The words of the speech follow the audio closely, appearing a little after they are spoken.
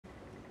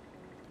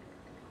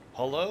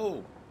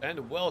Hello,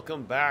 and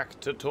welcome back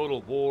to Total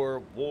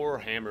War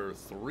Warhammer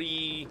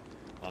 3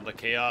 on the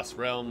Chaos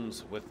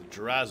Realms with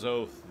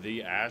Drazhoath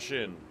the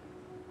Ashen.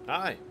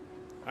 Hi,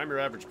 I'm your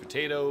average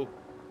potato,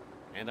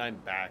 and I'm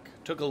back.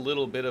 Took a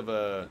little bit of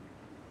a,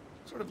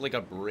 sort of like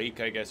a break,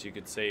 I guess you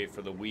could say,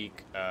 for the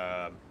week.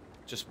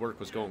 Just work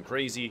was going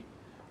crazy.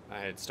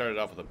 I had started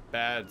off with a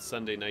bad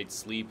Sunday night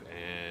sleep,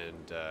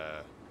 and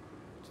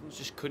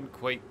just couldn't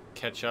quite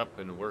catch up,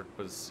 and work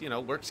was,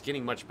 work's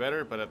getting much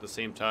better, but at the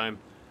same time,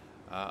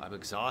 I'm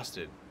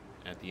exhausted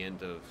at the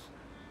end of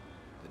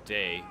the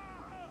day,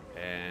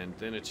 and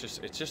then it's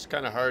just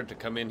kind of hard to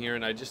come in here,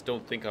 and I just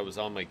don't think I was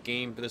on my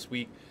game for this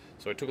week,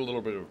 so I took a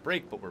little bit of a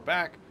break, but we're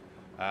back,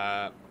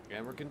 and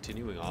we're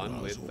continuing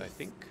on with, I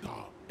think,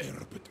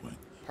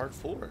 part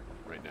 4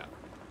 right now.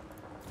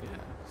 Yeah,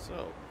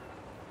 so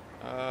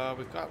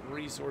we've got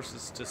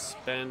resources to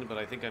spend, but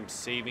I think I'm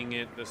saving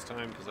it this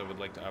time because I would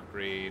like to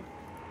upgrade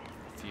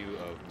few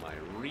of my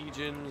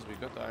regions.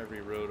 We've got the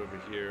Ivory Road over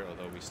here,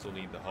 although we still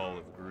need the Hall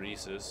of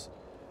Greasus.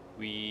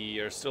 We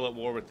are still at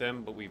war with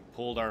them, but we've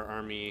pulled our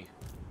army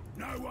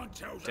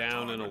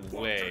down and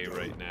away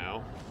right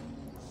now.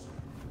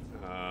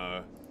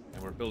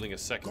 And we're building a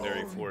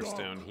secondary force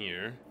down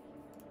here.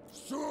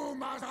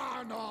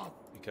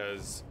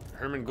 Because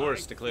Hermann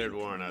Gorst declared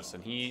war on us,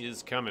 and he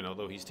is coming,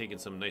 although he's taken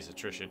some nice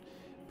attrition.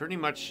 Pretty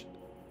much,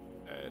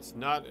 it's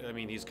not, I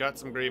mean, he's got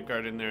some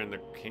Graveguard in there, and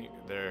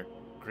they're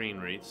green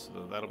rates,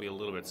 so that'll be a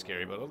little bit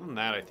scary, but other than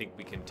that, I think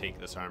we can take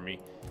this army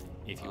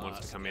if he wants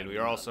to come in. We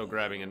are also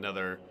grabbing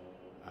another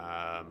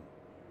oh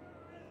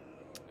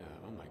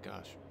my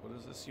gosh, what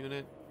is this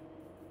unit?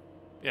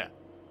 Yeah,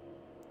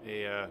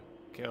 a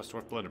Chaos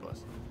Dwarf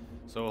Blunderbuss.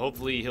 So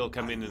hopefully he'll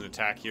come in and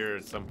attack here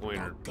at some point,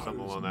 or something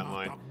along that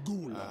line.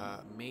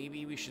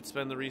 Maybe we should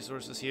spend the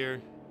resources here,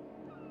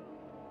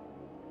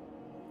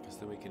 because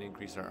then we can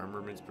increase our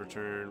armaments per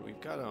turn.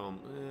 We've got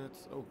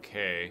it's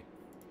okay.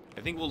 I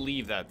think we'll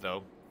leave that,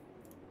 though.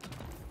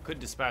 Could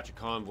dispatch a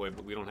convoy,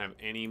 but we don't have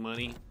any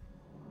money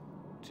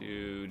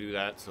to do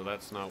that, so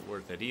that's not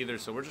worth it either.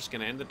 So we're just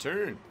going to end the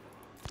turn.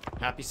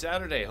 Happy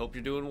Saturday. Hope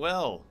you're doing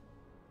well.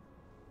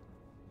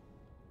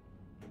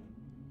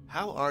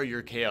 How are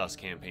your Chaos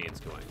campaigns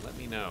going? Let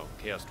me know.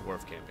 Chaos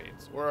Dwarf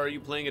campaigns. Or are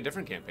you playing a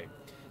different campaign?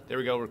 There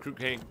we go.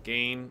 Recruit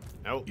gain.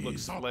 Oh,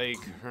 looks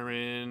like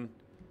Herman...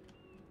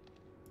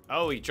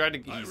 Oh, he's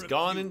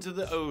gone into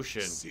the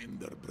ocean.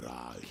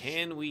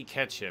 Can we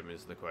catch him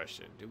is the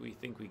question. Do we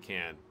think we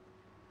can?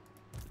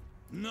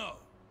 No.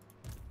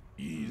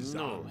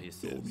 No, he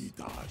says.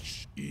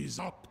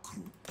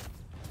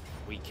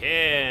 We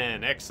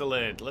can.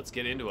 Excellent. Let's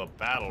get into a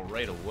battle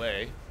right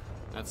away.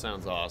 That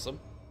sounds awesome.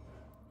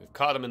 We've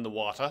caught him in the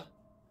water.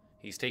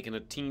 He's taken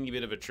a teeny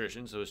bit of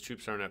attrition, so his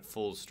troops aren't at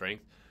full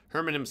strength.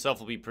 Herman himself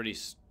will be pretty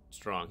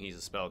strong. He's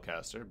a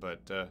spellcaster,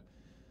 but...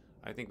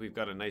 I think we've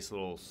got a nice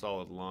little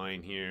solid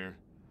line here.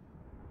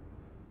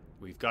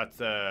 We've got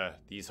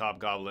these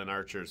hobgoblin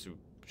archers who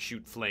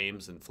shoot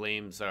flames, and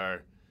flames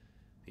are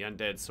the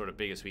undead's sort of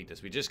biggest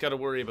weakness. We just got to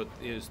worry about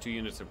his 2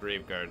 units of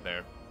Brave Guard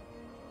there.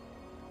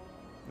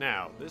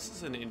 Now, this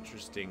is an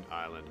interesting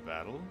island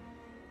battle.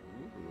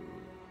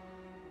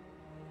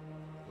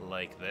 Ooh.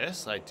 Like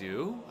this, I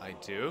do.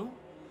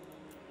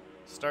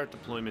 Start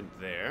deployment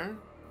there.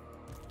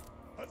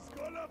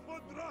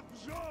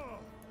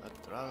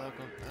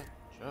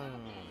 Yeah,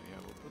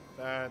 we'll put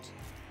that,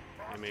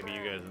 and maybe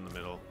you guys in the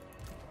middle.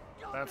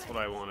 That's what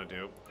I want to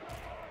do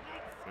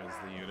as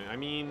the unit. I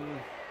mean,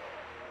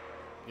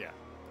 yeah.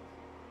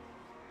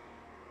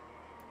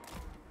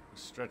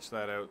 Stretch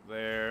that out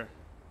there.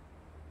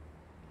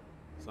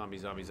 Zombie,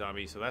 zombie,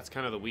 zombie. So that's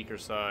kind of the weaker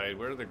side.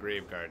 Where are the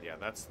Graveguard? Yeah,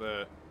 that's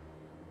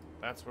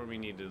where we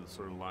need to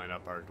sort of line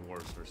up our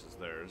dwarves versus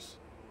theirs.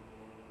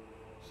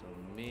 So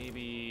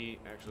maybe,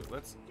 actually,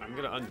 I'm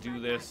going to undo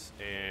this,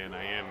 and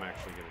I am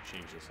actually going to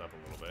change this up a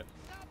little bit.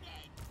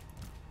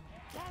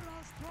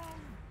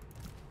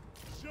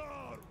 So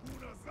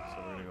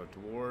we're going to go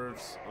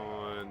dwarves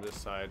on this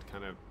side,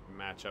 kind of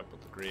match up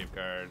with the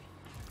Graveguard.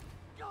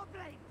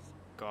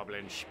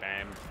 Goblin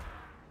spam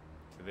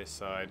to this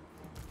side.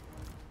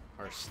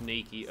 Our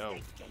snaky, oh,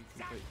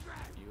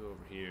 you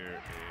over here,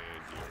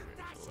 and you over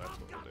here, so that's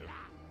what we'll do.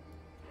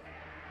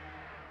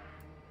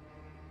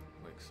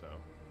 Like so.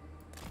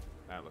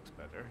 That looks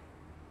better.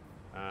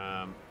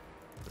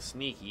 The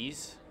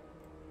sneakies.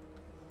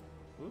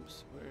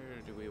 Whoops,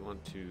 where do we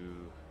want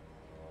to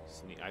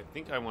sneak? I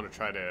think I want to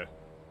try to...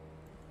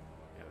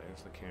 Yeah,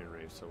 there's the Cairn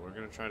Rave, so we're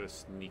going to try to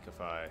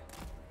sneakify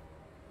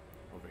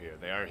over here.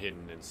 They are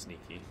hidden and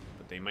sneaky,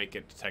 but they might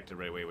get detected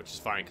right away, which is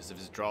fine, because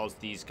if it draws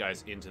these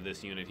guys into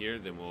this unit here,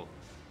 then we'll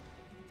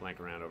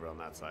flank around over on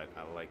that side.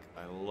 I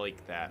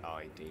like that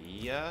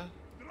idea.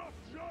 I'll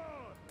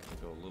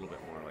go a little bit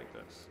more like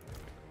this.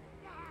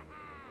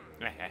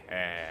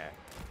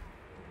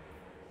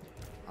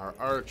 Our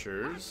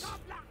archers.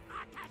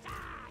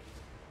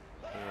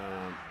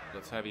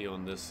 Let's have you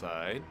on this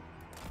side.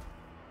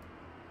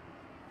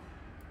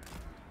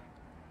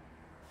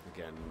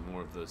 Again,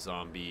 more of the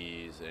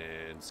zombies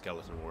and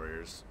skeleton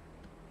warriors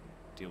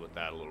deal with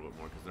that a little bit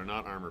more, because they're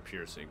not armor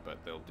piercing,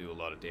 but they'll do a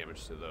lot of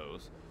damage to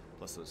those.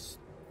 Plus those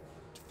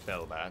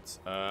fell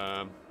bats.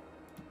 And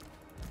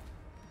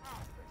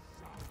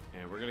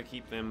we're gonna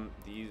keep them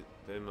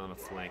on a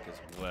flank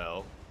as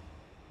well.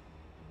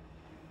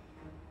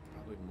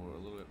 Probably a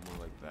little bit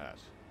more like that.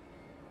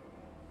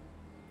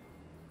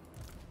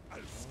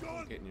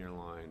 Getting your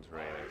lines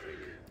right, I think.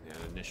 Yeah,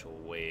 an initial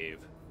wave.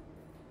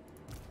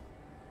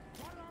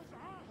 No,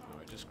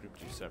 I just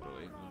grouped you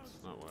separately. That's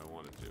not what I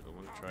wanted to. I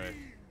want to try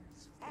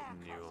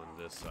putting you on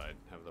this side.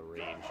 Have the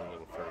range a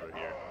little further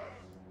here.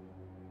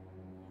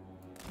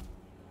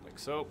 Like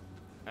so.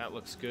 That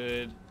looks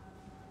good.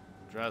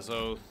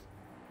 Drazhoath.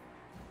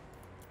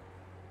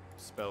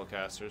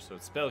 Spellcaster. So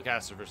it's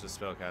spellcaster versus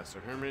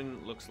spellcaster.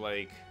 Herman looks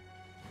like...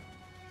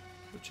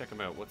 Go check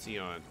him out. What's he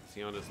on? Is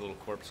he on his little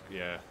corpse?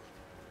 Yeah.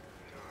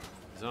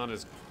 He's on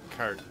his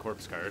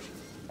corpse cart.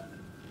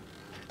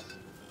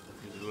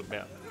 He's a little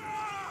bit.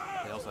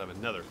 They also have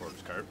another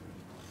corpse cart.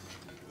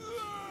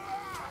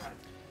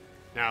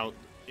 Now,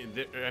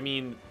 I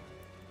mean,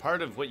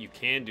 part of what you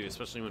can do,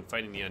 especially when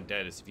fighting the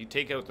undead, is if you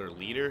take out their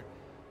leader,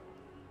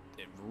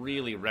 it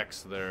really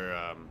wrecks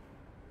their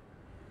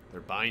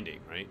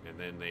binding, right? And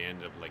then they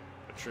end up like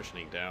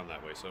attritioning down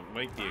that way. So it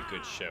might be a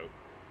good shout.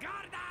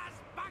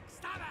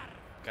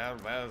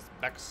 Garvaz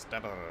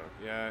Backstabber.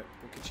 Yeah,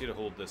 we'll get you to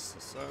hold this.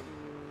 No,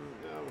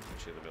 we'll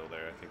put you in the middle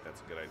there. I think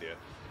that's a good idea.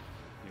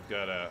 You've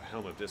got a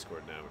Helm of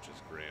Discord now, which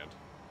is grand.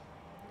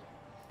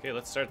 Okay,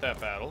 let's start that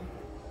battle.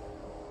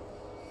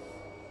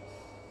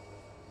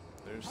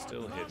 They're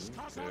still hidden.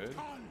 Good.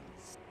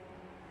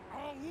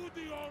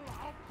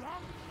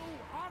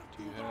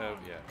 Do you have...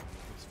 Yeah.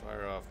 Let's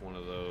fire off one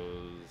of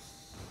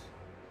those...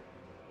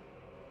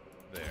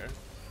 There.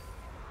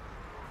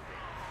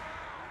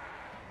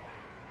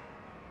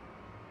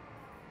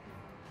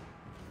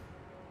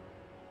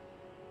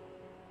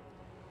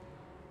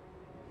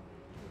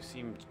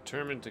 Seem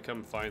determined to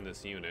come find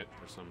this unit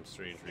for some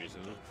strange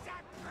reason.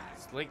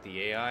 It's like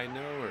the AI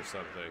know or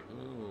something.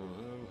 Oh,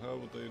 how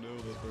would they know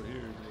that they're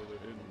here? No, they're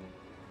hidden.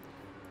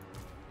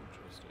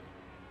 Interesting.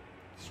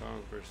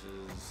 Strong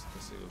versus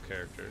a single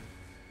character.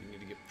 You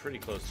need to get pretty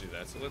close to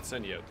that, so let's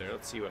send you out there.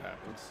 Let's see what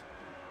happens.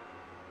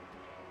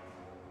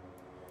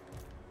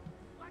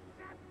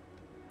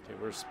 Okay,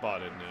 we're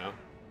spotted now.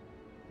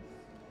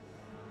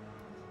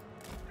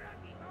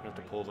 I have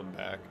to pull them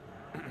back.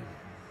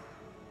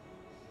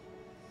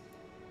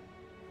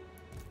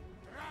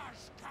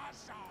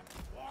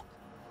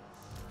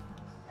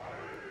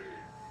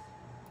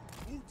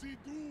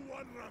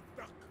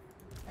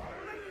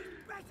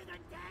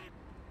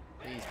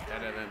 He's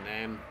better than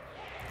them.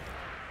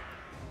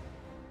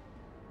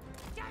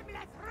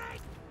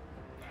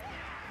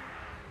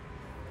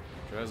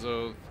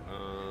 Drazhoath,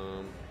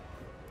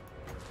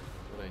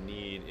 what I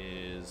need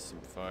is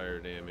some fire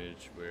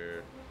damage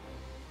where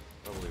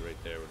probably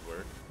right there would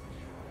work.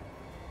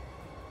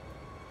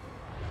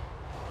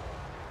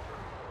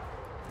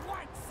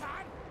 What,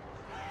 son?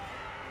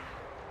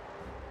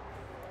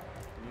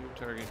 Can you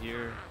target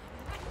here?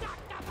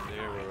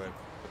 There, where do I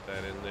put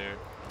that in there?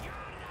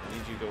 I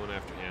need you going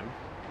after him.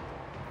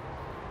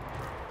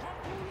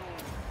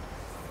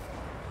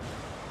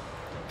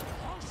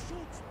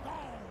 Hashut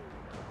down.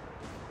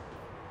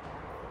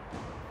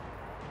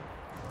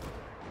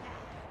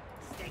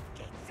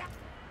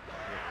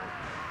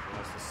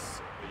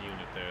 Lost a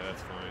unit there,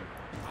 that's fine.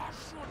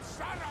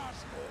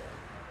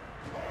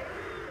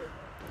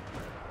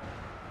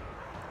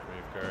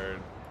 Graveguard.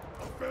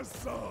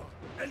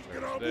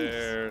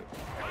 There.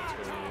 That's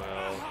going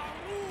well.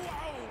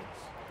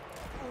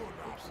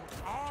 Oops.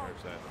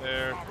 Charge that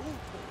there.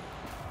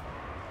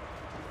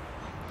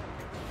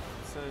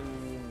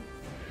 Send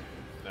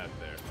that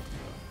there.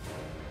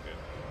 Good.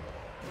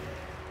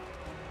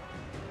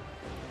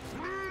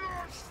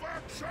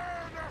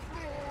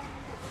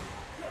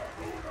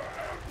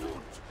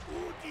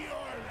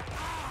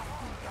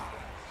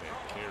 Okay,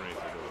 can't raise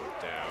it all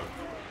down.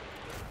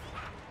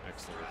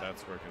 Excellent,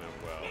 that's working out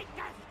well.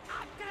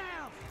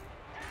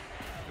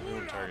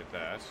 Everyone target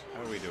that.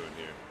 How are we doing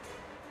here?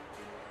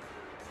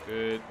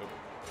 Good. Oh.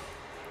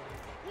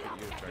 Get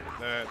you to target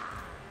that.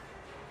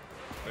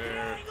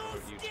 There. How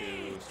about you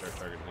two start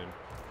targeting him?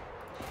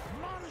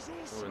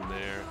 Go in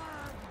there.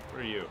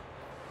 Where are you?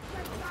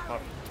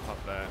 Pop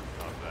that.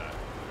 Pop that.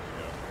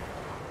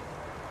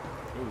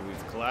 There we go. Ooh,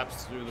 we've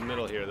collapsed through the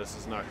middle here. This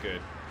is not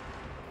good.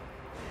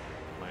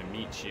 My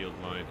meat shield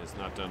line has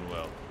not done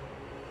well.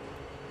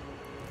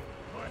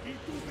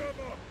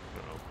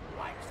 Uh-oh.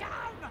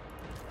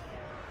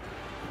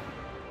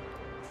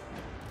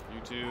 You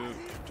two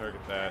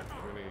target that.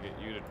 We're gonna get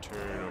you to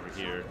turn over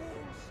here.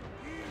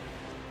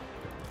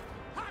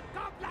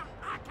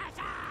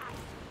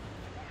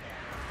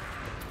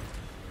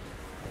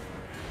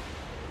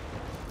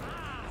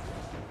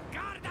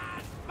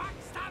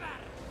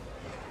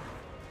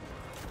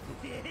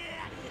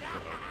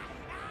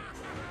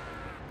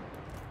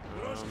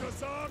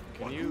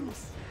 Can you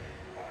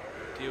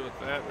deal with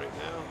that right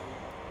now?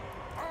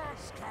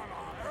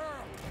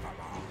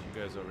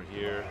 You guys over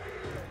here.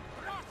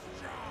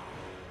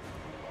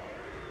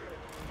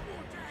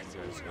 These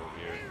guys go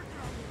here.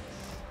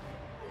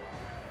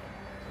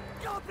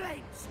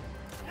 Goblins!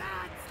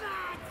 Lads,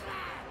 lads,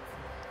 lads!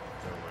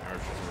 Oh, my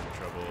archers are in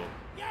trouble.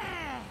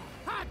 Yeah!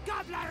 Hot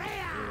gobbler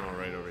here! Doing all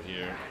right over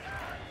here.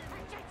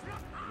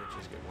 Let's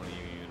just get one of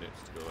you units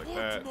to go like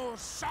that.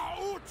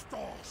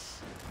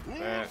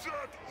 That.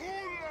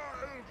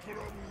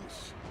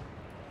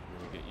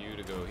 We'll get you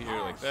to go here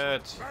like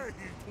that.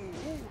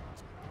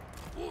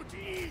 Go,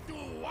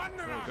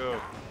 go.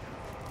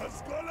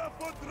 Stop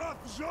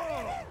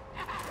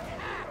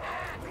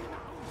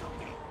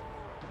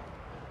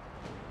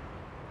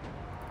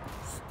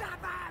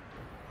him!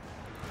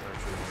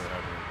 Archers are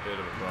having a bit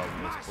of a problem.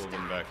 Let's pull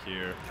them back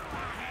here.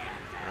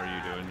 How are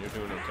you doing? You're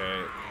doing okay.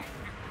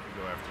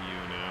 Go after you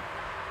now.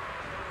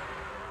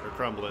 They're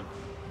crumbling.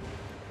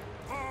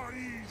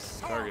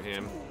 Target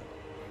him.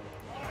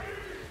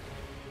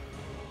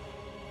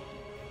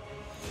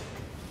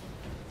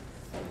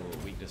 A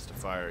little weakness to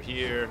fire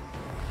here.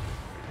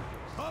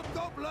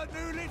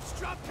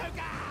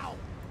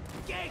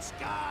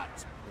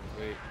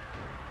 Wait.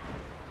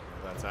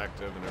 That's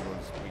active and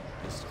everyone's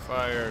weakness to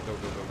fire. Go,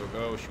 go, go, go,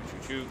 go. Shoot,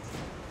 shoot, shoot.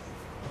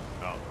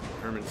 Oh,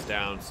 Herman's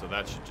down, so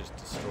that should just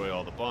destroy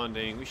all the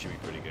bonding. We should be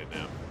pretty good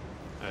now.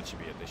 That should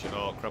be it. They should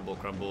all crumble,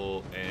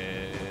 crumble,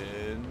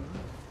 and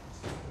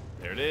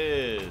there it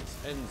is.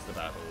 Ends the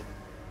battle.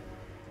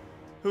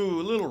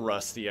 Ooh, a little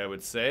rusty, I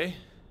would say.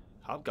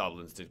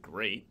 Hobgoblins did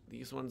great.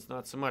 These ones,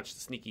 not so much. The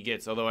sneaky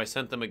gits, although I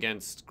sent them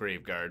against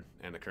Graveguard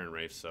and the Current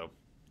Wraith, so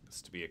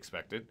that's to be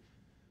expected.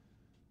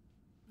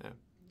 Yeah.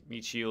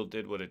 Meat Shield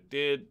did what it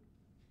did.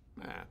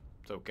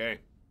 It's okay.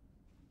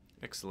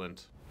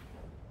 Excellent.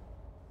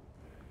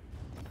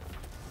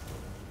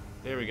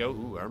 There we go.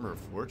 Ooh, Armor of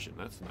Fortune.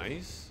 That's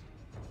nice.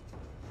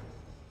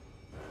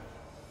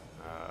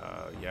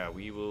 Yeah,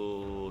 we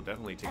will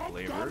definitely take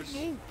Laborers.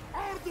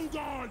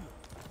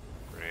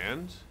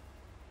 Grand.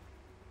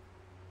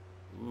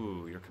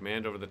 Ooh, your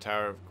command over the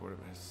Tower of Court of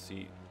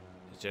Seat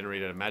has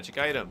generated a magic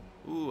item.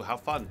 Ooh, how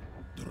fun.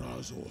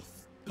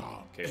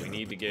 Okay, we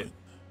need to get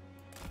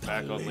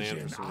back on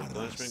land for some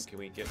replenishment. Can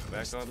we get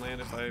back on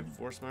land if I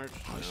force march?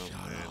 No,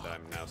 and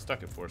I'm now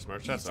stuck at force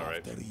march. That's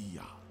alright.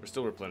 We're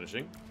still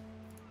replenishing.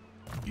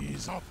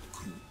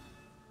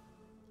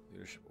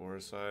 Leadership aura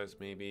size,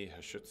 maybe.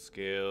 Hashut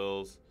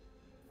scales.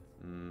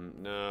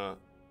 No.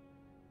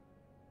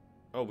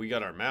 Oh, we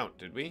got our mount,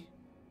 did we?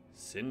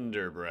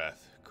 Cinder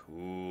Breath.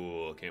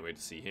 Cool. Can't wait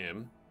to see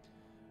him.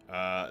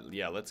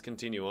 Yeah, let's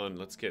continue on.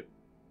 Let's get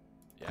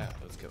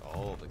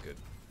all the good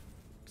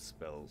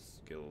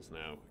skills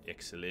now.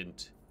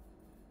 Excellent.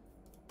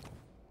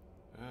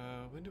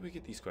 When do we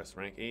get these quests?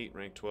 Rank 8,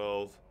 rank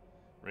 12,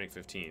 rank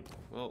 15.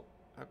 Well,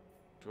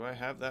 do I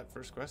have that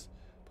first quest?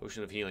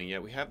 Potion of Healing. Yeah,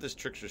 we have this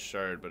Trickster's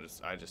Shard, but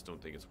I just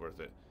don't think it's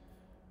worth it.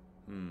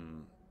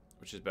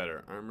 Which is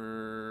better?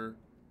 Armor,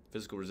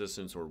 physical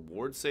resistance, or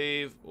ward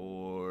save,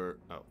 or...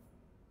 Oh.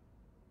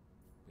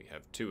 We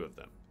have 2 of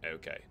them.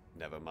 Okay,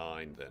 never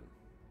mind then.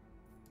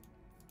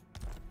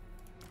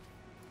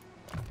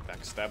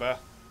 Backstabber.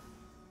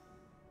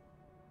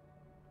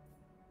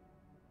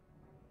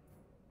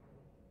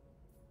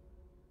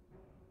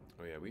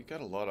 Oh yeah, we've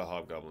got a lot of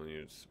Hobgoblin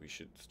units. We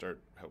should start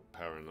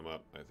powering them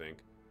up, I think.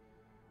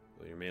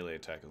 Well, your melee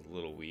attack is a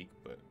little weak,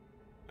 but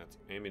that's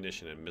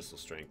ammunition and missile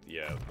strength.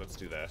 Yeah, let's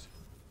do that.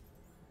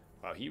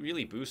 Wow, he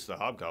really boosts the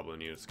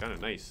Hobgoblin units. Kind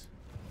of nice.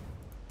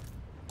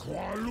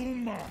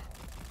 Qualuma.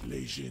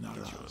 Get you on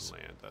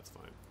land, that's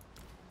fine.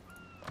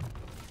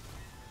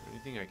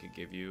 Anything I could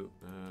give you?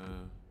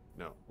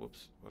 No.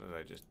 Whoops. What did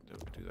I just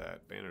do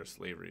that? Banner of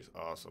Slavery is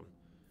awesome.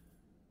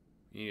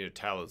 You need a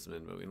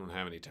talisman, but we don't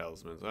have any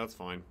talismans. That's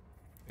fine.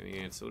 Any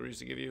ancillaries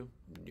to give you?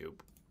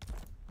 Nope.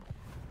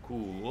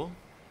 Cool.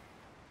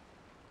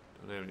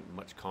 Don't have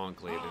much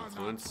conclave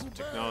influence.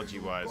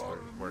 Technology-wise,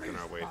 we're working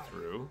our way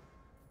through.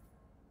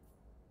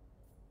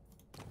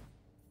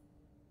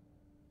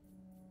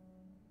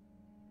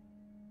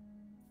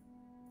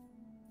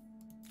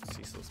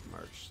 Ceaseless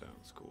March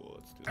sounds cool.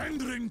 Let's do that.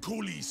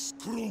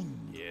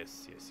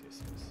 Yes, yes,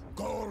 yes, yes.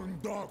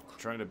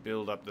 Trying to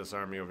build up this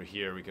army over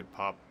here. We could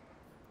pop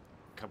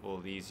a couple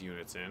of these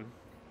units in.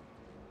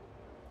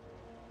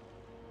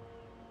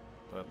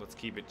 But let's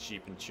keep it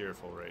cheap and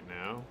cheerful right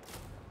now.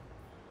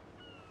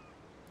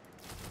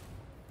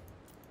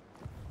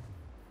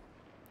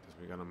 Because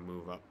we're gonna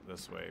move up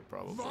this way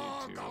probably too.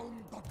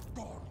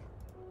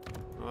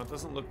 Well, it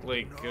doesn't look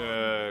like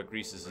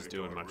Greases is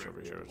doing much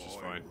over here, which is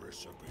fine.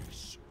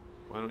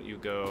 Why don't you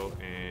go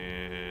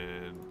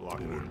and block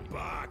an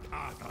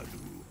army?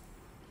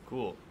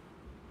 Cool.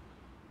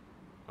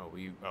 Oh,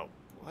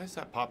 why is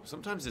that pop?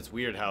 Sometimes it's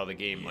weird how the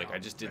game, like, I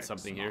just did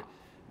something here.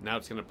 Now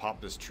it's gonna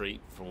pop this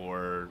trait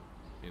for,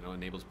 you know,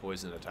 enables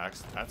poison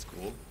attacks. That's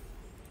cool.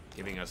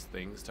 Giving us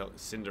things.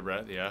 Cinder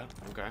Breath, yeah.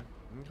 Okay.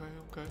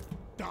 Okay.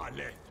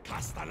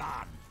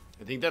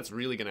 I think that's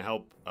really gonna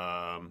help.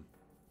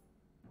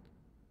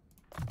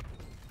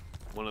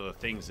 One of the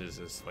things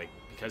is like,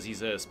 because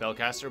he's a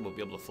spellcaster, we'll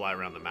be able to fly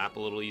around the map a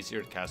little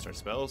easier to cast our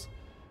spells,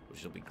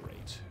 which will be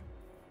great.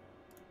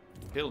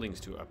 Buildings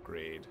to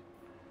upgrade.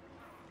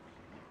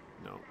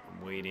 No,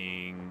 I'm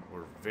waiting.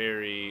 We're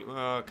very,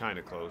 kind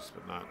of close,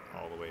 but not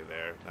all the way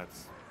there.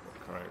 That's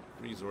correct.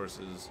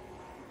 Resources,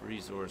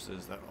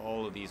 resources. That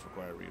all of these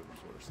require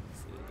resources.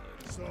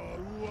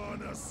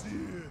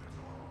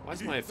 Why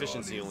is my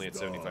efficiency only at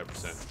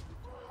 75%?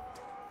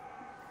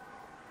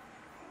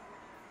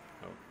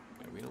 Oh,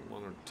 yeah, we don't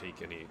want to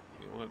take any.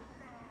 We want.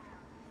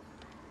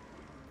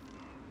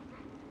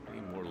 We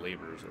need more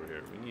laborers over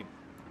here. We need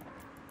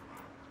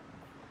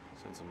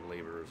send some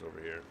laborers over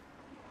here.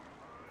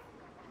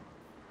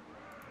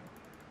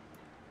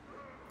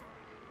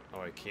 Oh,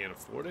 I can't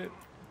afford it?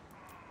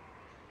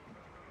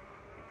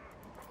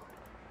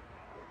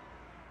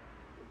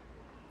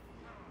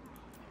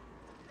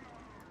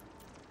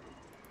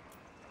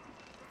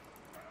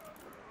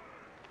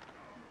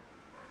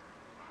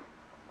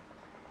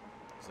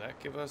 Does that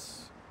give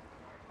us...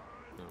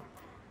 No.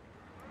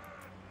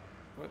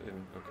 What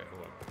in... Okay,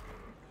 hold on.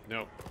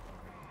 No.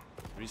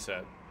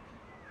 Reset.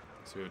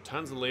 So we have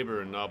tons of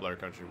labor in Noblar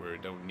country where we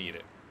don't need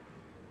it.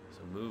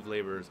 So move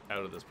laborers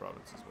out of this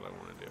province is what I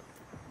want to do.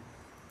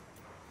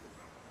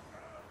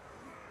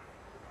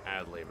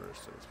 Add laborers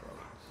to this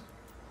province.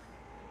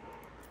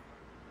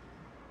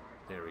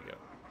 There we go.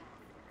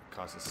 It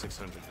costs us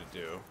 600 to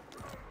do.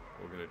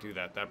 We're going to do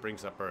that. That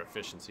brings up our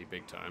efficiency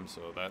big time,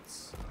 so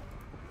that's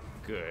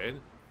good.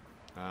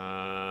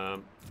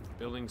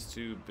 Buildings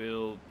to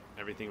build.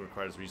 Everything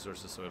requires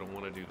resources, so I don't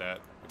want to do that.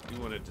 I do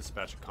want to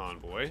dispatch a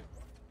convoy.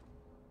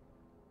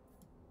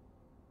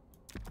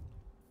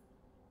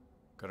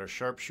 Got our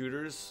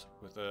sharpshooters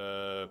with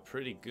a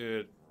pretty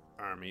good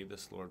army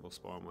this lord will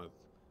spawn with.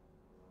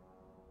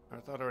 I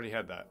thought I already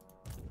had that.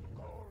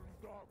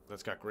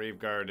 That's got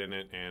Graveguard in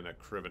it and a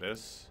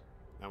Crivitus.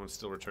 That one's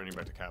still returning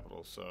back to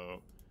capital,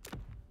 so...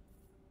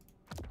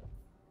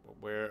 But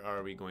where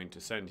are we going to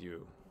send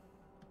you?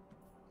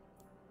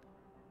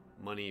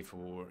 Money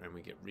for... and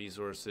we get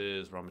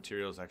resources, raw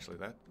materials. Actually,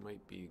 that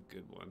might be a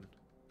good one.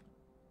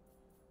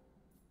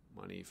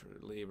 Money for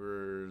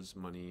laborers,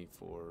 money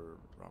for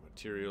raw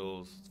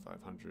materials,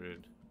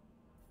 500.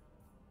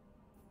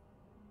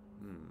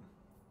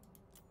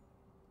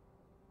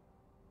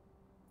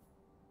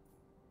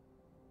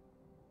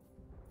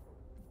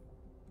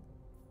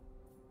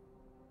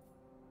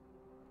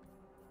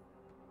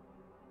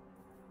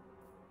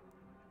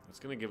 That's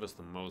going to give us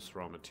the most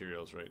raw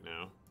materials right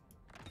now.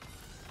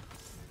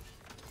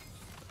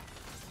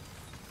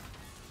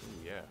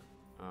 Ooh, yeah.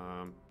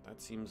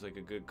 That seems like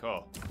a good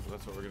call. So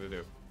that's what we're going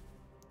to do.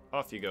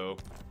 Off you go.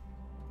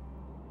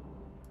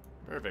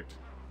 Perfect.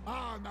 So,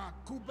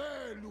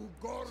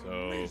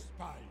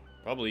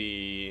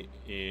 probably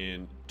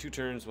in 2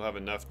 turns we'll have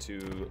enough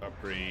to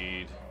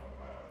upgrade.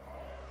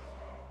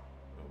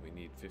 Oh, we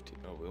need 50.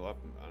 Oh, we'll up.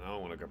 I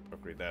don't want to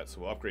upgrade that,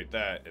 so we'll upgrade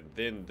that, and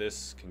then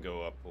this can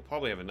go up. We'll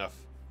probably have enough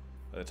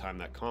by the time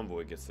that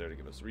convoy gets there to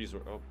give us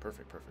resource. Oh,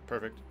 perfect, perfect,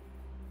 perfect.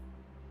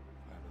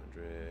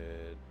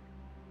 500.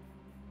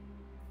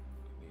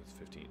 Needs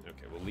 15.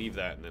 Okay, we'll leave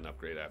that and then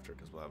upgrade after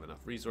because we'll have enough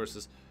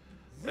resources.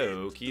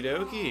 Okie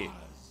dokie.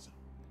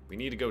 We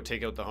need to go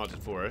take out the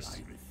haunted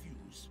forest.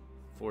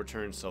 4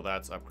 turns till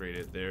that's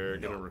upgraded. They're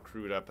gonna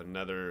recruit up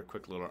another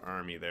quick little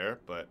army there,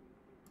 but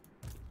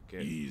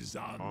get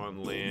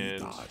on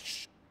land.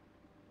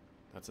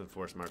 That's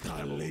enforced march.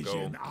 And we'll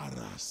go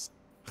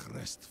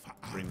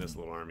bring this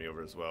little army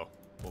over as well.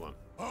 Hold on.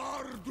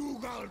 I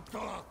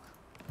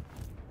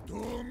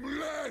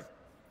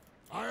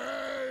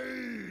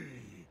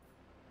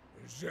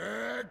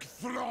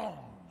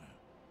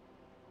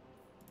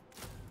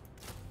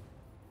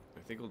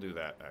think we'll do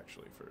that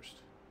actually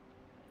first.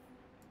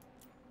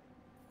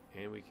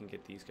 And we can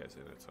get these guys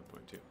in at some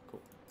point too.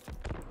 Cool.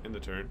 In the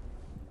turn.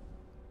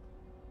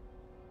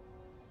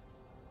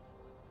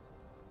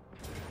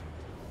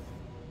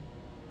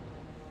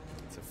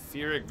 It's a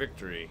Pyrrhic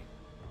victory.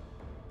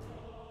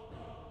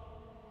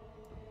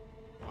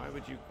 Why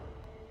would you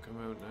come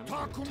out and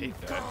I'm gonna take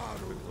that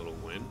quick little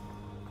win?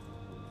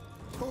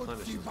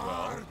 Replenish as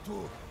well.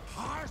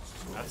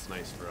 That's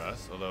nice for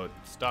us, although it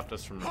stopped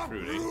us from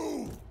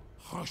recruiting.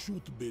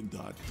 Hashut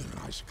benda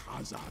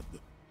Drazhoath.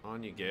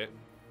 On you get.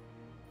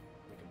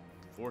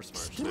 Force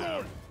march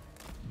now.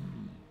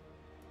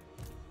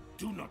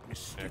 Do not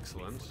mistake.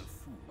 Excellent.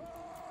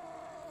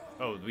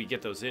 Oh, we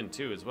get those in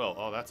too as well.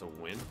 Oh, that's a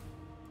win.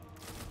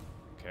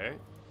 Okay.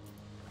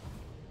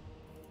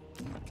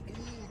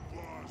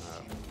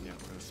 Yeah,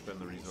 we're gonna spend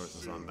the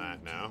resources on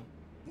that now.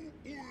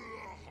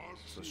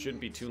 So it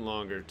shouldn't be too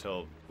longer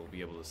till we'll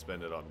be able to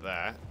spend it on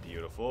that.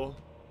 Beautiful.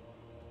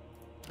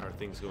 How are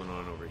things going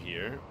on over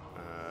here?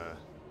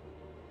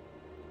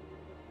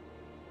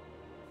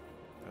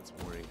 That's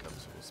more income,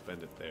 so we'll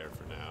spend it there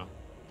for now.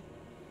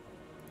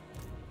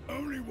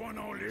 Only one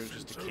Here's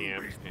just a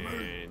camp,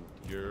 and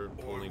you're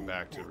pulling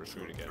back to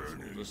recruit again. So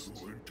we'll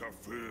just...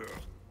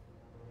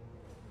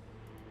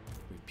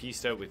 We've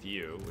pieced out with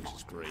you, which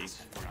is great.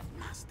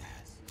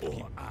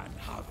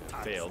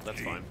 Failed,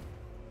 that's fine.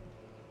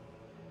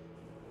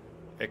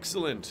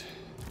 Excellent.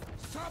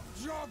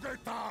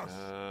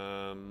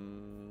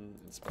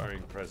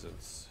 Inspiring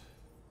presence.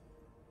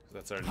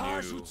 That's our new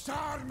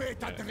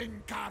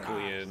Hashut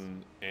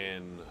Quillian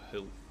and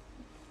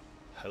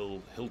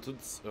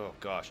Hiltons. Oh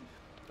gosh.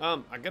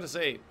 I gotta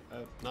say,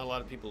 not a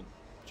lot of people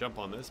jump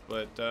on this,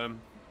 but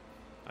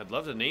I'd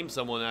love to name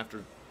someone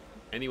after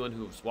anyone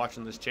who's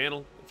watching this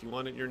channel. If you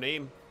wanted your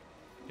name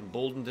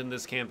emboldened in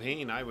this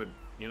campaign, I would,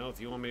 you know,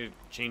 if you want me to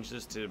change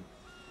this to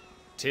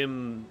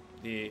Tim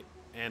the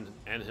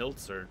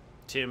Anhilts or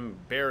Tim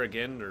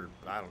Berrigan, or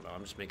I don't know,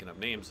 I'm just making up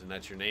names and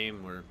that's your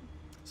name or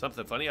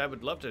something funny, I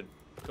would love to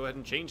go ahead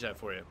and change that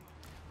for you.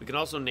 We can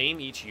also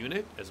name each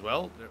unit as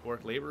well.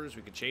 Orc laborers,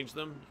 we could change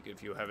them.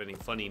 If you have any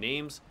funny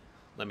names,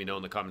 let me know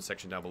in the comment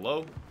section down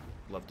below.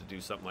 Love to do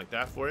something like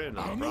that for you,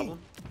 no problem.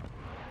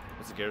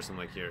 What's the garrison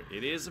like here?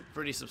 It is a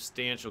pretty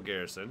substantial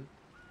garrison.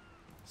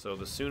 So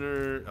the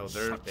sooner... Oh,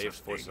 they've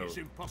forced... So,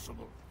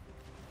 impossible.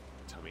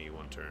 tell me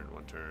one turn,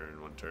 one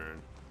turn, one turn.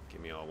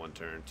 Give me all one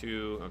turn,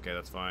 two. Okay,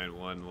 that's fine.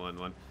 One, one,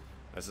 one.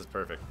 This is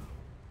perfect.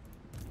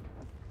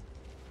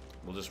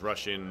 We'll just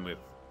rush in with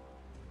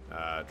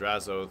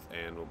Drazhoath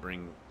and we'll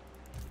bring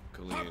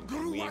Kulian.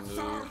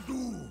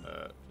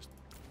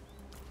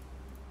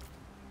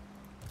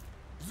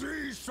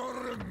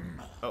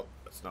 Oh,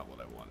 that's not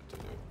what I wanted to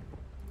do.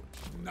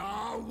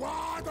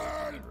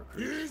 Nawader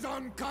is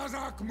on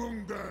Kazakh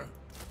Munde.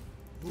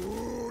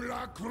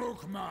 Ula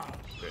Krukma.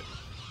 Good.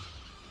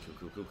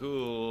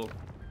 Cool.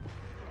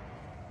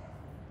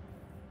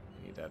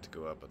 Need that to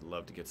go up. I'd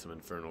love to get some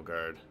Infernal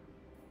Guard.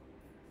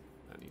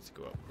 That needs to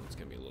go up. It's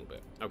gonna be a little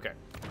bit. Okay.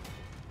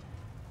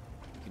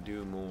 We can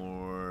do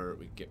more.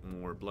 We can get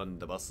more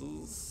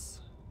blunderbusses.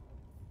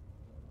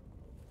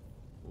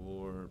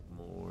 Or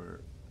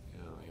more.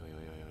 Yeah.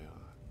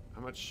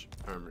 How much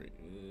armor?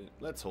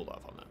 Let's hold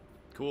off on that.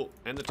 Cool.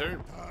 End the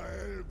turn.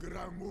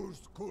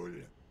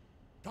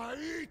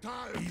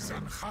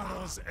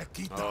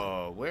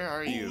 Oh, where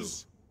are you?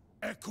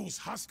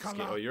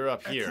 Oh, you're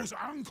up here.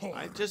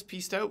 I just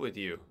pieced out with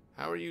you.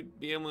 How are you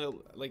being able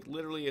to, like,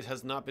 literally it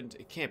has not been,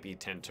 it can't be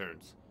 10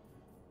 turns.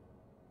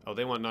 Oh,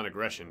 they want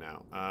non-aggression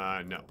now.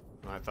 No.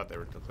 I thought they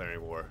were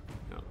declaring war.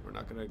 No, we're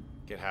not gonna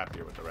get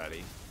happier with the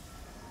ratty.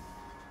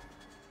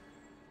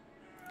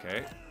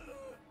 Okay.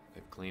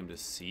 They've claimed a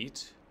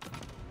seat.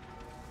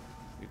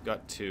 We've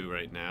got 2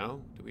 right now.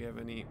 Do we have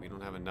any? We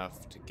don't have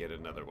enough to get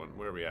another one.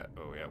 Where are we at?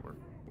 Oh yeah, we're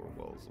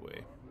wells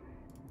away.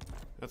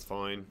 That's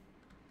fine.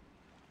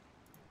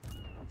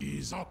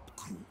 Is up,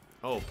 crew.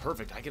 Oh,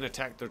 perfect. I can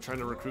attack. They're trying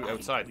to recruit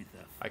outside.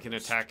 I can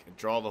attack,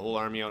 draw the whole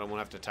army out. I won't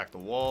have to attack the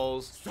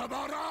walls. That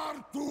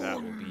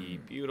will be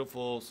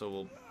beautiful. So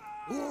we'll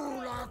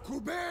move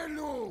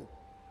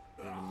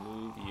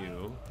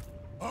you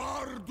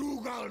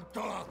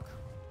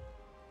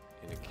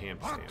in a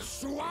camp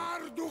stance. In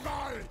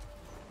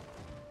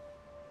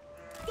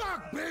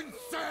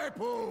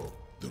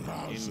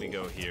we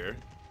go here.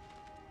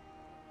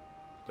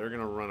 They're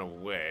gonna run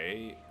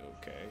away.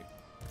 Okay.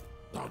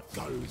 Can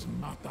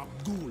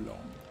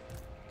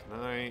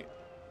I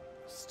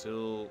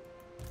still...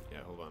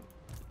 Yeah, hold on.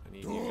 I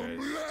need you guys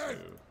to...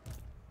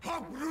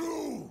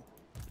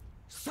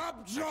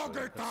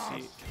 Actually, let's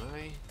see.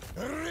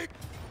 Can I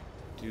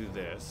do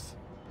this?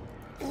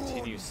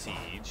 Continue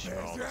siege.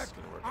 Oh, this is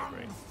gonna work out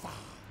great.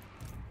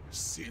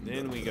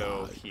 Then we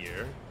go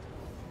here.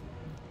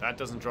 That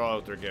doesn't draw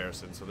out their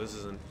garrison, so this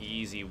is an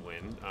easy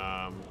win.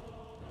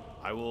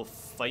 I will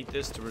fight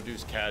this to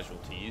reduce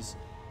casualties.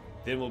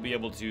 Then we'll be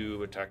able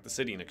to attack the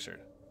city next turn.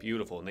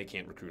 Beautiful, and they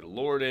can't recruit a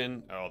lord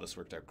in. Oh, this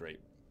worked out great.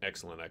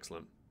 Excellent,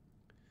 excellent.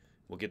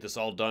 We'll get this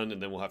all done,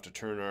 and then we'll have to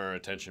turn our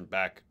attention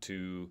back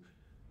to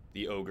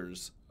the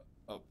ogres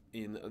up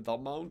in the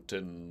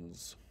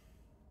mountains.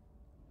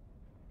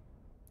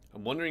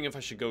 I'm wondering if I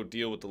should go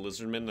deal with the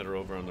lizardmen that are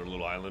over on their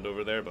little island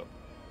over there, but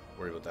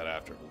worry about that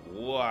after.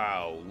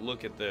 Wow,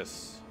 look at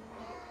this.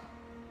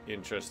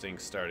 Interesting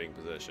starting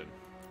position.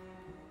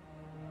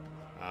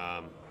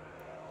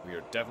 We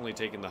are definitely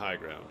taking the high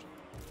ground.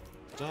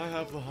 But I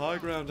have the high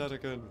ground,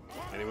 Anakin.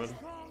 Anyone? Come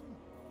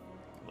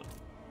on.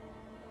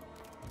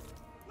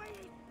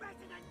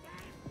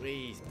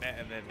 We's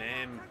better than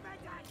them.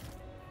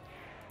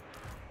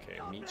 Okay,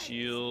 meat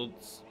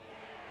shields.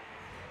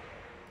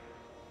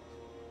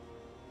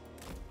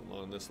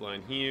 Along this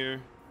line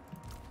here.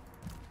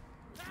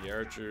 With the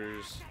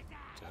archers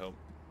to help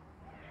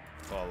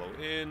follow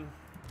in.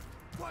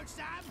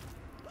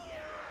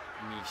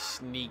 Me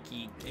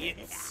sneaky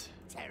gits.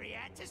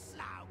 Terrier to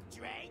slough,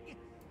 Dreg.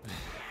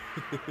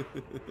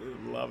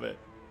 Love it.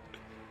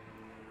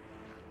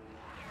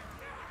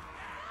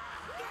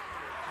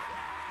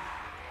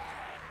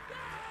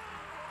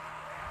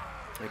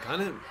 I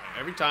kind of,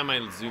 every time I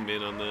zoom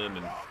in on them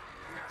and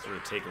sort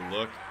of take a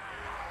look,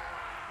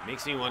 it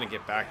makes me want to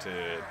get back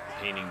to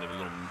painting the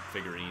little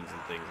figurines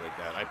and things like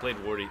that. I played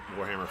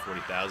Warhammer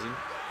 40,000,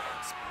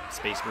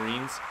 Space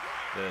Marines,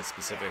 the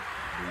specific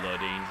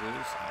Blood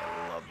Angels. I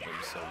love them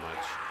so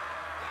much.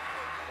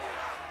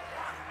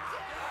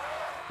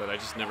 But I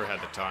just never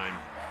had the time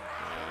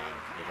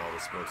with all the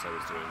sports I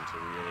was doing to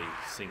really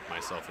sink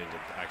myself into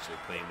actually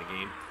playing the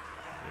game.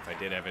 And if I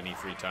did have any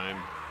free time,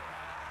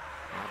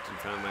 I often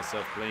found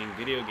myself playing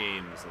video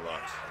games a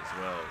lot as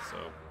well, so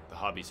the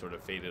hobby sort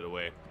of faded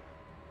away.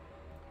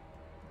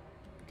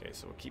 Okay,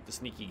 so we'll keep the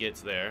sneaky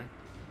gits there.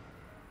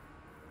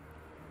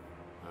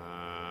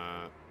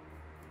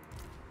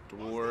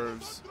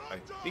 Dwarves, I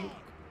think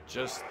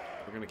just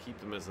we're gonna keep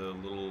them as a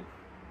little,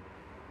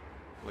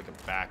 like a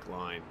back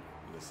line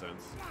in a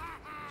sense. I'm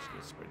just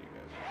gonna spread you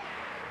guys.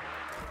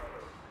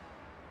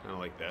 Kind of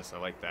like this. I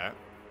like that.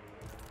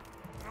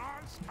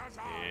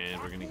 And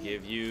we're gonna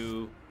give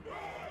you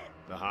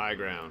the high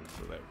ground,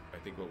 so that I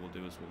think what we'll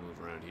do is we'll move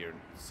around here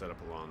and set up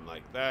along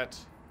like that.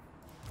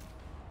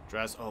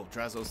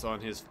 Drazhoath's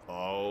on his.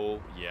 Oh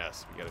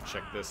yes, we gotta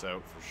check this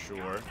out for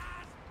sure.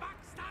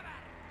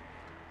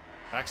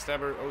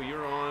 Backstabber. Oh,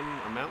 you're on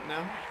a mount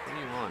now? What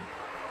are you on?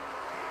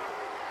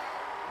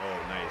 Oh,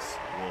 nice.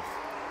 Wolf.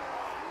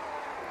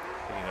 I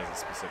think it has a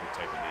specific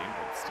type of name,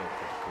 but it's still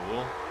pretty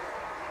cool.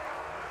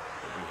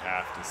 But we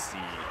have to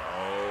see.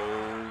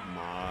 Oh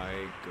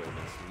my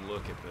goodness.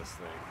 Look at this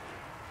thing.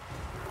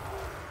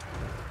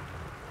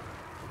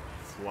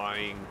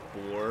 Flying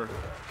boar.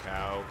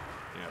 Cow.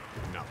 Yeah,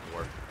 not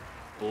boar.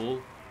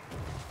 Bull.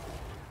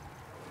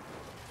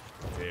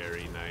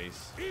 Very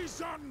nice.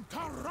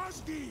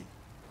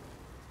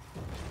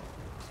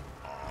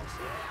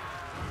 Awesome.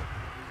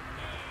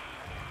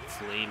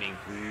 Flaming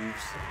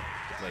hooves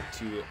with like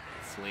two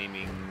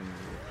flaming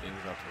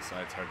things off to the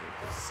side. It's hard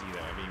to see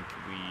that. I mean,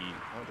 we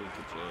probably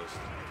could just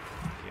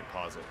can't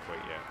pause it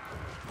quite yet.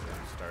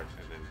 Start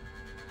and then.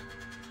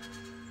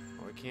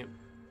 Oh, I can't.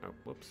 Oh,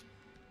 whoops.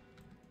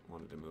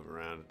 Wanted to move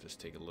around and just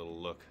take a little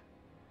look.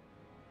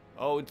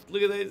 Oh,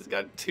 look at that! It's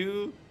got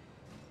two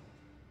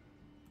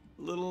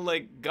little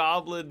like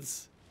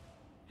goblins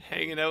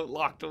hanging out,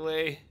 locked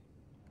away.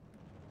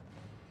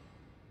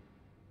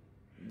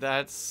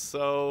 That's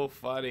so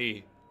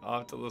funny.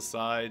 Off to the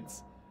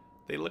sides.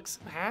 They look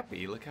so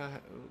happy. Look how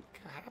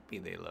happy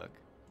they look.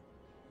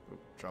 Oop,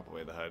 drop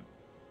away the HUD.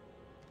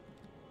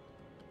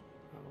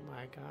 Oh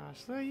my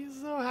gosh. He's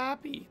so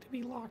happy to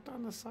be locked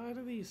on the side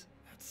of these.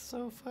 That's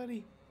so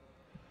funny.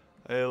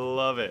 I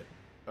love it.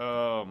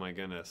 Oh my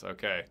goodness.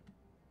 Okay.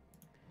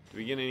 Do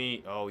we get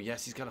any? Oh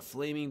yes, he's got a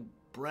flaming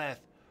breath.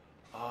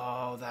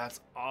 Oh,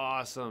 that's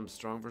awesome.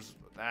 Strong versus.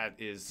 That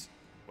is.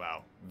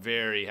 Wow,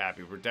 very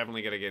happy. We're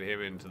definitely gonna get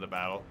him into the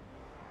battle.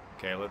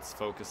 Okay, let's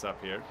focus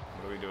up here.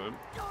 What are we doing?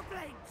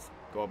 Goblins!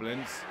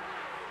 Goblins.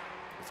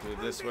 Let's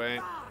move this way.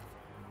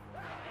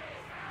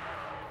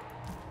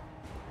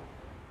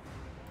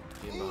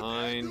 In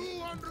behind.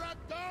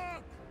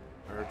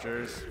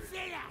 Archers.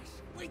 Here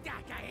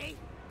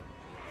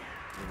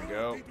we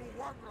go.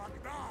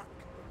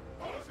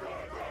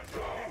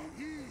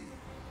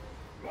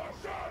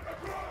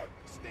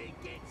 Sneaky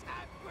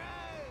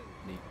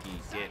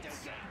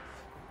gits.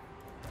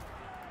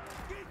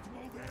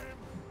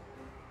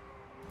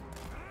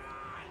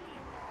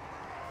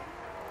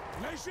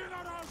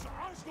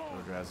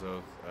 Oh,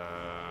 Drazhoath.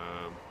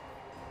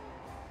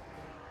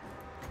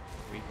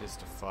 Weakness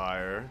to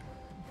fire.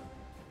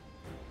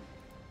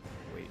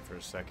 Wait for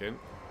a second.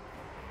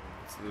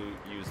 Let's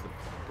use the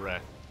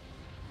breath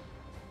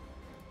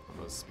on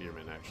those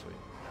spearmen, actually.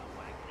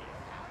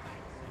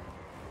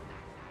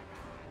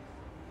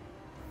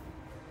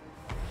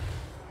 I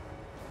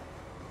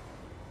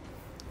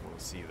want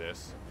to see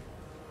this.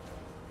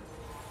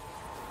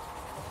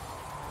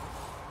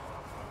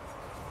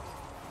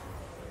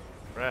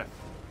 Breath.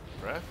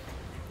 Breath?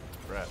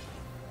 Breath.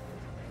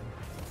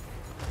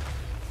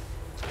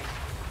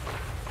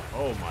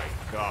 Oh my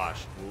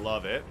gosh.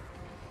 Love it.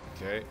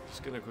 Okay,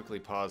 just gonna quickly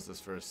pause this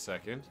for a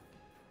second.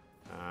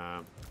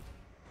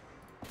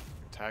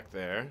 Attack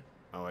there.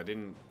 Oh, I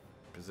didn't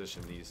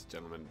position these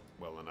gentlemen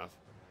well enough.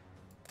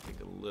 I think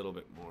a little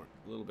bit more,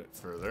 a little bit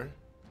further.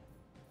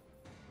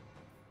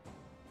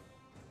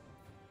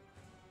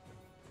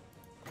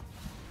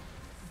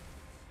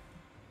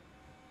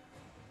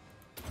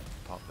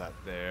 Pop that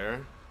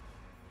there.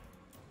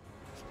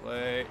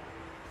 Display.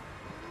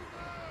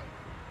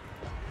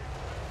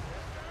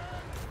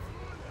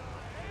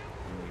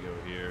 And we go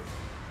here.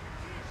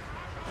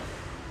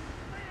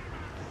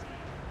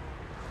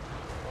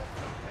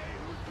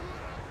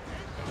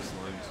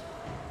 Excellent.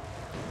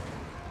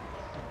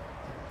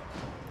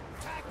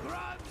 Okay.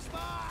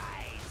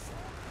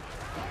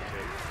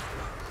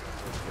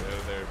 Let's get out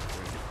of there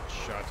before we get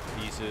shot to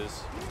pieces.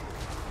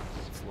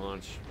 Let's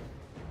launch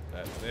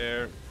that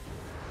there.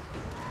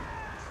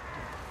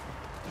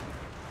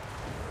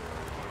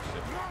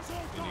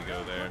 Then you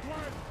go there.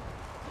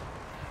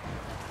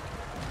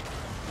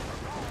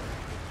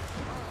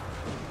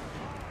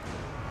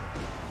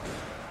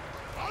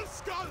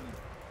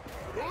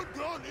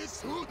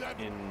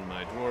 In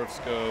my dwarfs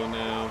go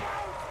now.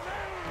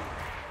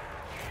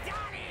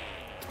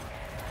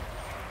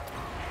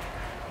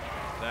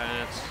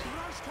 That.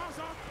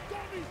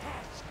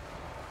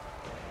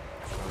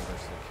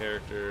 That's the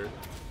character.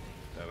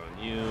 That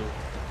on you.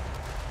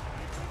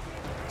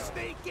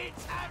 Sneak it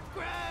and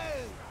grow!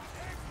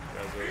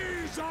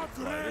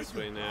 Fly this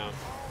way now.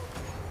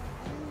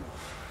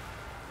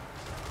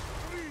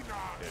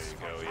 There you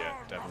go, yeah,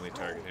 definitely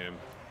target him.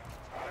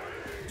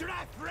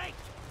 Drazhoath.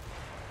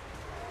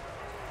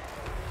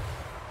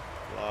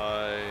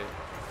 Fly.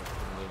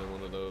 Another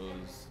one of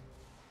those.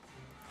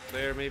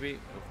 There, maybe.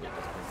 Hopefully it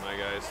doesn't hurt my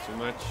guys too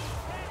much.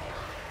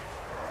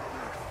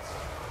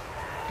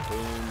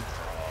 Boom.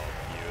 Oh,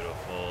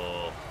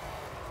 beautiful.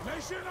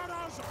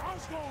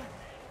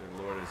 Good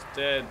Lord is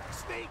dead.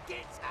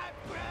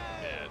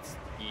 Yeah, it's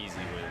easy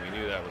win. We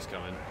knew that was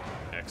coming.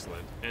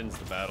 Excellent. Ends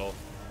the battle.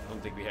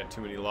 Don't think we had too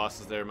many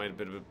losses there. Might have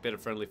been a bit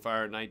of friendly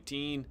fire.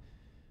 19.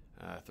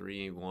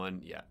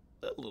 3-1. Yeah,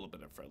 a little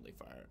bit of friendly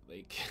fire.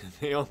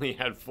 They only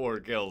had 4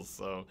 kills,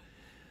 so...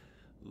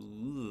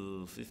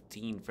 Ooh,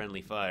 15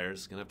 friendly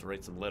fires. Gonna have to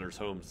write some letters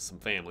home to some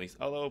families.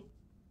 Although,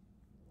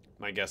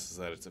 my guess is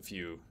that it's a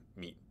few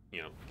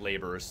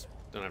laborers.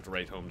 Don't have to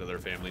write home to their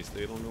families.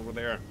 They don't know where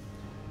they are.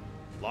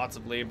 Lots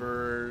of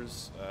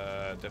laborers.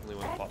 Definitely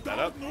want to pop that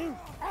up.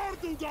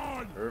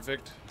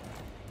 Perfect.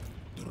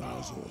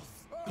 Drazhoath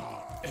the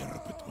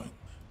Ashen.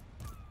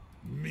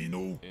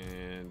 Minu.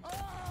 And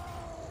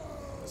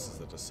this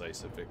is a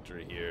decisive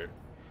victory here.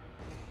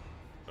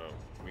 Oh,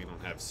 we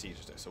don't have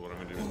siege attack. So what I'm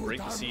going to do is break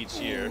the siege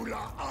here.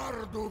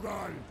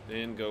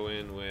 Then go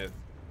in with...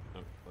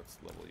 Oh, let's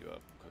level you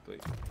up quickly.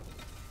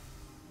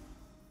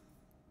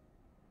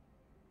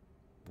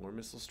 More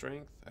missile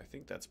strength? I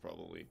think that's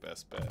probably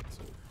best bet.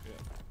 So,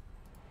 yeah.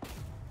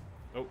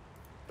 Oh.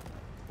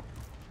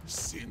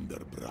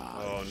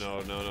 Oh,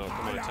 no.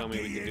 Come on, tell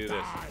me we can do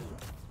this.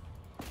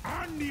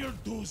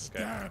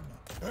 Okay.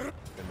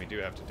 Then we do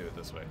have to do it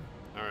this way.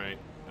 Alright.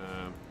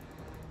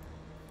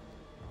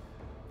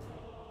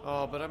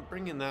 Oh, but I'm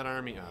bringing that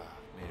army. Oh,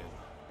 man.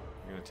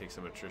 I'm going to take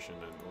some attrition,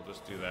 and we'll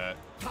just do that.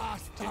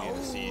 Continue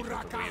the siege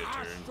with the wait a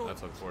turn.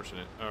 That's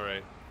unfortunate.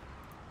 Alright.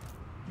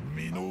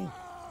 Minu.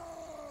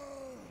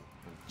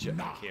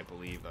 I can't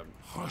believe I'm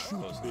not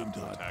close enough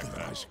to attack that.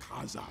 That's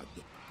a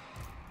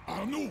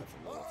little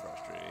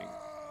frustrating.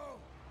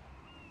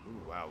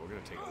 Ooh, wow, we're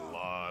going to take a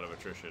lot of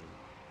attrition.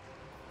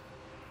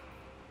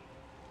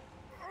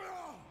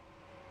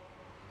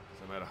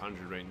 I'm at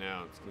 100 right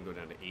now. It's going to go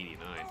down to 89.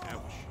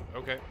 Ouch.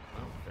 Okay.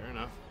 Well, fair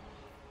enough.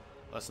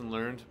 Lesson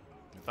learned.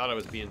 I thought I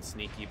was being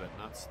sneaky, but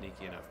not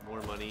sneaky enough.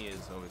 More money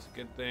is always a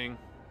good thing.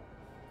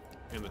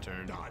 In the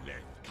turn.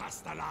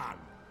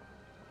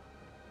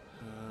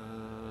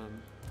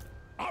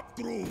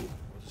 We'll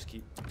just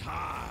keep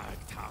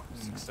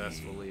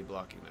successfully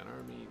blocking that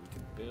army. We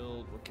can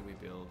build. What can we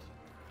build?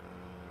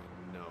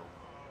 No.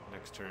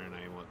 Next turn,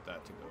 I want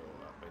that to go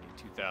up. I need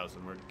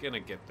 2,000. We're going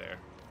to get there.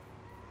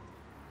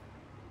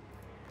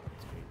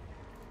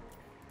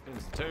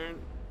 Ends the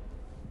turn.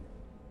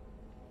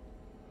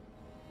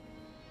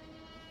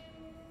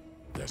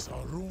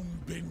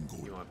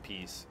 You want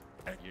peace.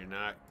 You're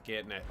not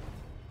getting it.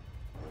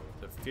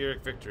 The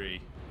Pyrrhic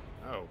victory.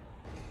 Oh.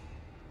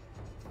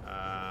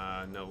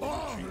 No, we'll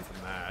retreat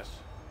from that.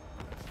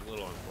 That's a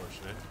little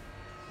unfortunate.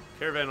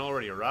 Caravan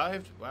already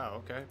arrived?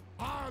 Wow, okay.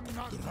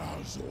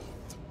 Decisive.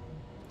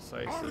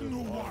 I'll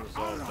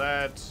resolve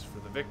that for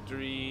the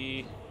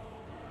victory.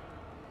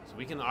 So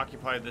we can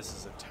occupy this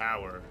as a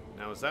tower.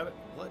 Now, is that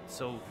what?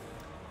 So,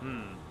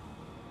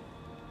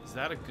 is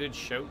that a good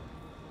shout?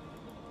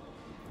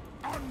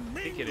 I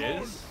think it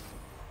is.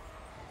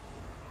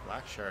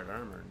 Black shard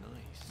armor,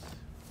 nice.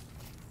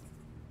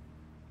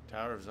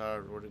 Tower of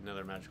Zara awarded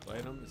another magical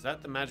item. Is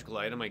that the magical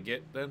item I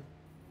get then?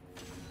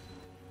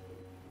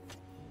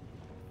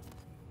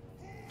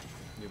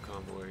 New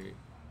convoy.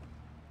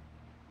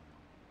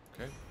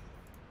 Okay.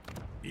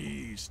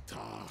 It's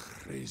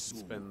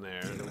been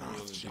there. I don't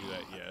want to do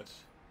that yet.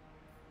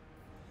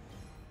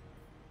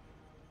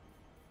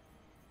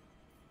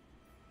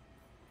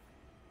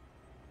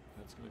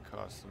 That's going to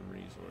cost some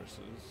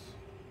resources.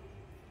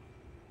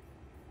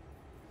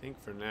 I think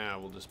for now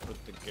we'll just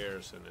put the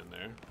garrison in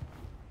there.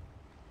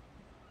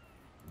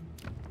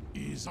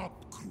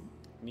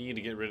 Need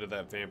to get rid of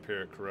that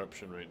vampiric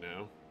corruption right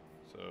now.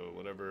 So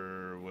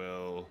whatever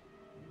will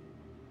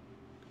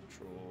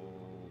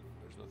control.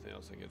 There's nothing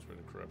else that gets rid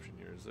of corruption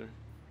here, is there?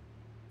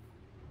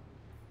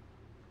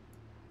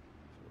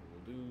 So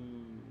we'll do.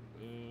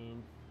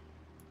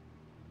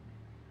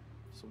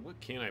 So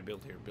what can I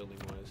build here, building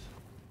wise?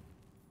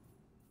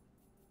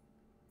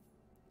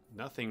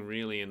 Nothing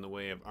really in the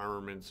way of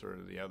armaments or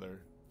the other.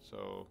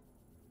 So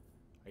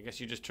I guess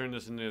you just turn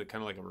this into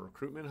kind of like a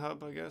recruitment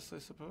hub, I guess, I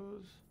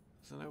suppose.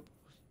 Is an outpost.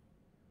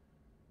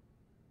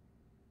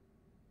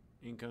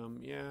 Income,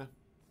 yeah.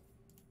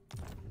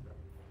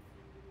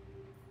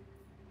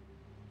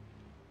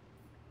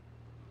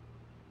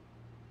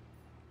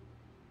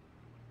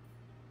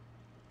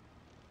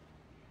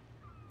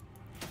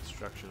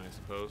 Destruction, I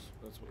suppose.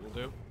 That's what we'll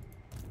do.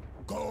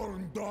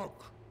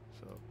 Gorndok.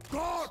 So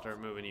start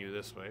moving you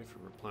this way for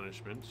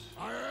replenishment.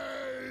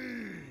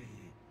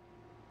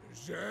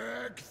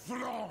 Zeg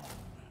Throng.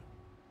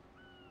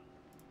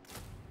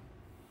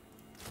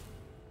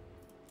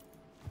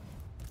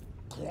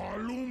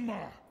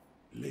 Qualuma.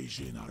 Les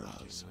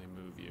Generals. I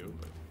move you,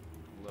 but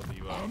level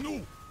you up.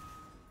 Anu.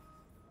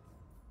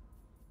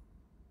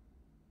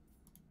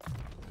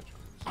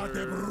 At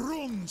the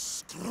run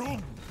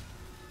strong.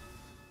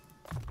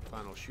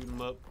 Final shoot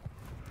 'em up.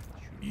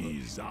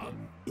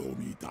 Izan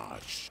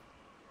Domitash.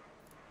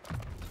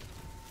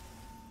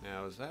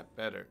 Now, is that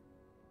better?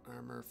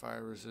 Armor,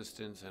 fire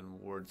resistance, and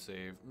ward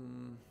save.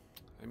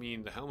 I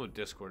mean, the Helm of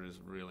Discord is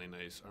really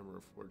nice. Armor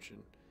of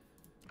Fortune.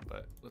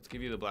 But let's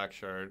give you the Black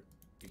Shard.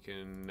 You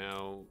can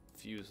now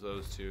fuse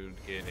those two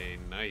to get a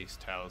nice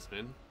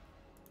talisman.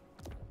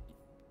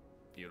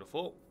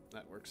 Beautiful.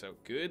 That works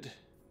out good.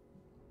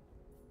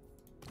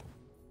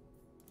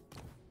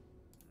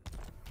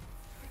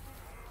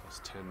 Plus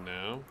 10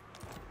 now.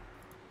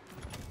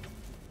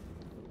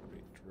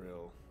 Great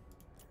drill.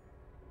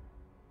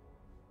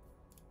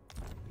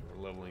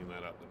 We're leveling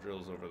that up. The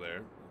drill's over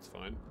there. That's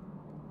fine.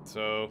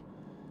 So,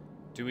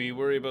 do we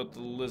worry about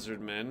the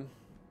lizard men?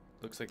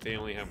 Looks like they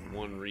only have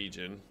one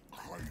region.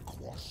 I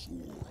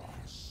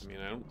mean,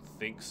 I don't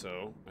think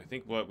so. I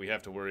think what we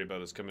have to worry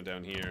about is coming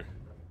down here.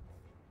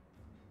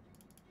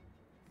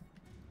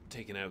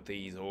 Taking out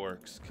these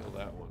orcs. Kill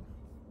that one.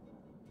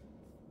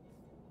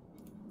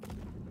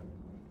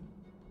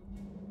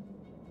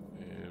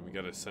 And we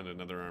gotta send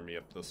another army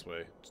up this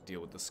way to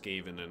deal with the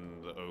Skaven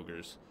and the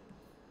ogres.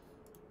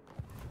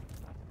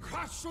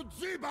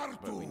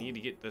 But we need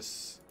to get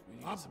this. We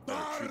need to get some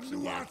better troops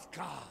in here.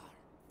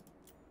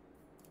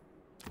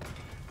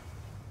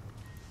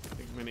 I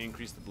think I'm going to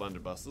increase the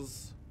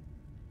blunderbusses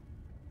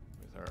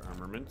with our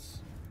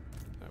armaments.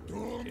 That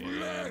way we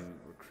can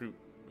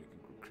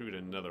recruit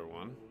another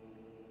one.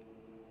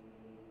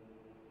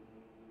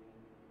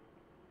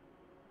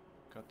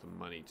 Got the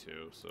money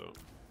too, so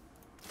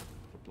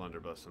put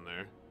blunderbuss in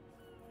there.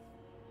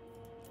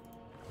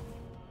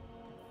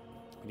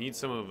 We need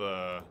some of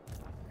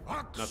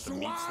not the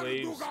meat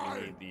slaves.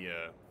 We need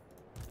the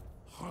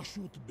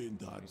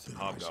some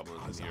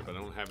hobgoblins in here, but I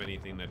don't have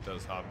anything that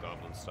does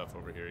hobgoblin stuff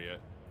over here yet.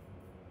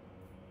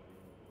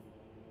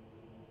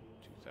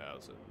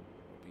 2,000.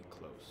 We'll be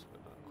close, but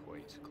not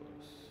quite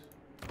close.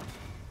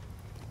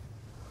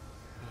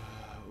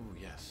 Oh,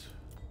 yes.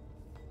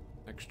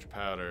 Extra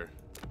powder.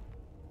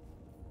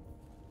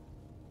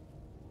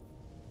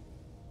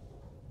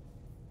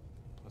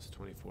 Plus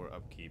 24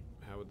 upkeep.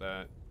 How would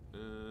that...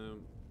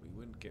 we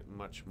wouldn't get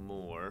much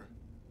more.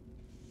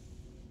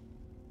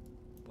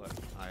 But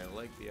I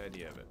like the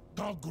idea of it.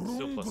 Still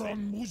plus 8.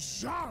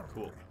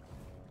 Cool.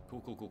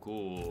 Cool.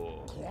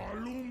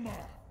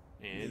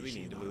 And we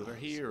need to move our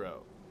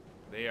hero.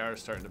 They are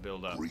starting to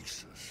build up.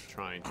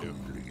 Trying to.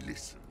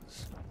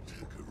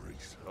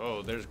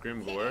 Oh, there's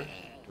Grimgor.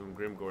 Doing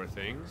Grimgor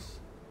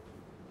things.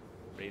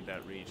 Raid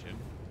that region.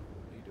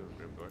 What are you doing,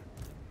 Grimgor?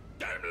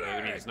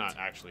 I mean, it's not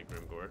actually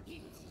Grimgor.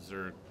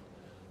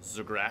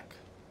 Zergrak.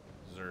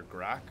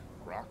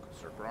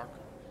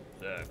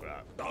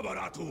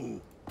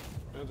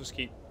 I'll just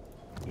keep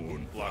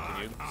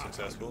blocking you.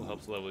 Successful.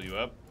 Helps level you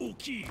up.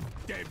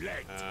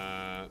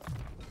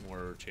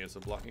 More chance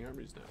of blocking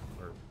armies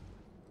now. Or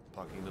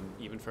blocking them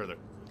even further.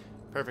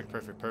 Perfect.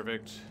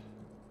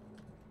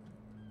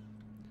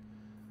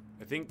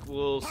 I think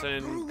we'll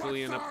send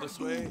Killian up this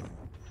way.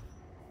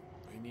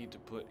 I need to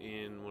put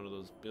in one of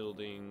those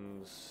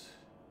buildings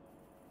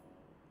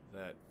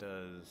that we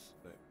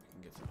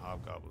can get some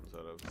hobgoblins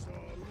out of. I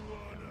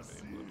haven't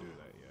been able to do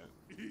that yet.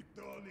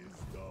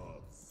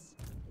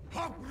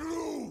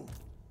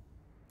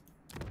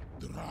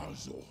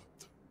 Drazhoath.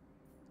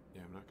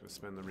 Yeah, I'm not going to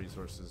spend the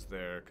resources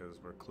there because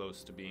we're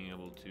close to being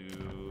able to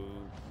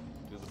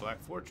do the Black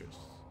Fortress.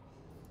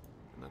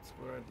 And that's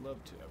where I'd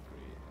love to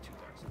upgrade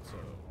 2,000, so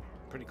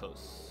pretty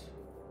close.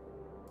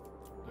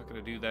 Not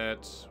going to do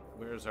that.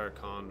 Where's our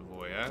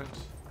convoy at?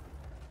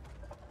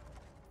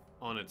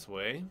 On its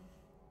way.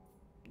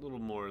 A little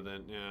more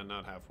than, yeah,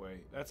 not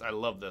halfway. I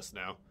love this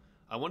now.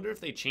 I wonder if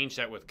they changed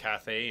that with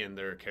Cathay and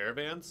their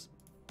caravans.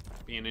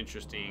 Be an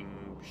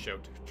interesting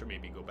shout to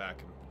maybe go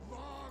back and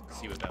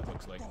see what that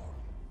looks like.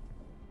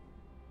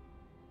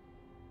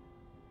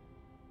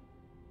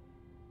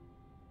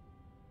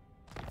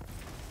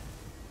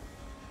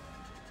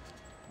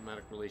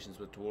 Diplomatic relations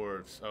with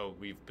dwarves. Oh,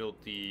 we've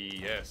built the,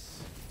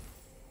 yes.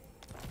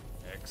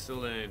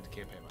 Excellent.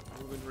 Campaign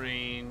movement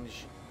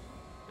range.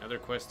 Another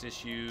quest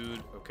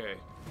issued. Okay.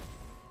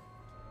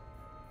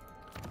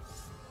 I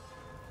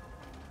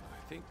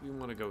think we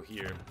want to go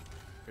here.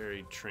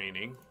 Very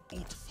training.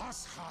 Move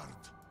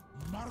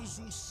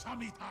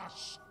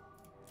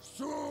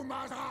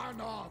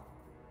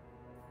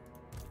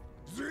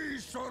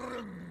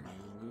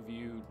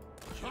you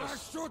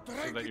just so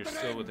that you're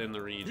still within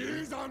the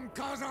region. Put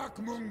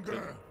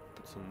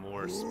some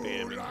more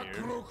spam in here.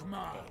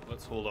 But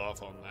let's hold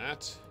off on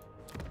that.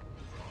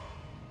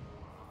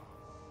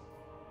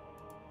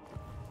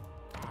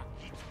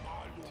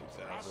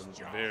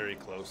 Very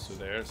close to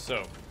there.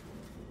 So,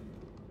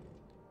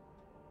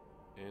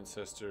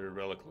 ancestor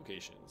relic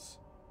locations,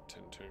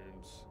 10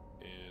 turns,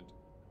 and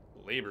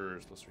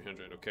laborers plus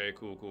 300. Okay,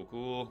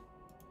 cool.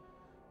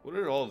 What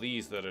are all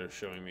these that are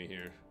showing me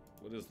here?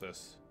 What is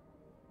this?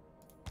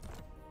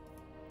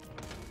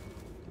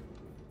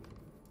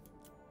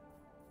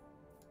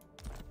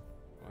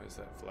 Why is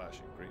that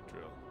flashing? Great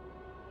drill.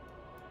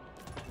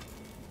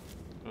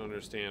 I don't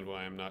understand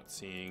why I'm not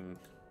seeing...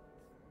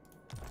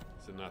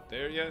 Is it not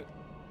there yet?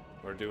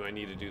 Or do I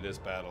need to do this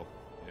battle?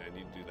 Yeah, I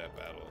need to do that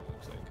battle, it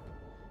looks like.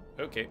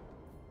 Okay.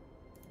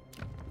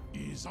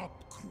 Ease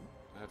up, crew.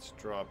 That's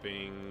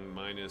dropping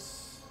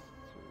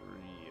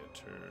 -3 a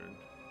turn.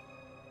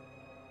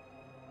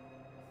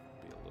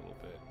 Be a little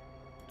bit.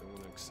 Don't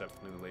want to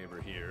accept new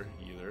labor here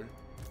either.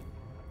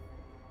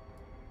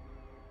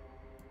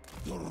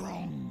 The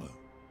wrong.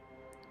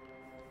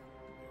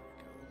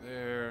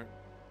 There.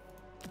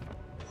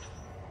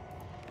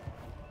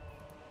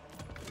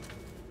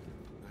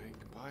 Like,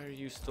 why are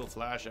you still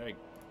flashing?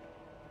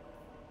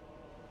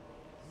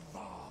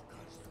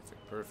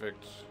 Perfect,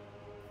 perfect.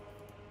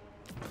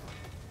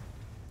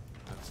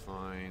 That's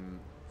fine.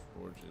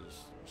 Forge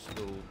is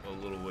still a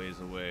little ways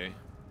away.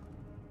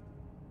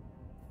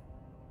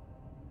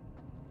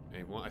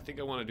 Hey, well, I think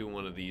I want to do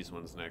one of these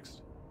ones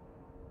next.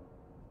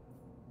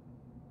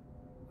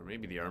 Or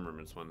maybe the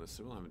armaments one. This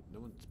still haven't. No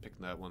one's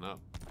picking that one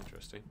up.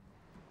 Interesting.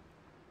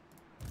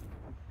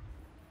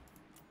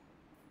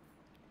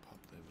 Pop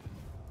them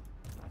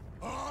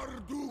in.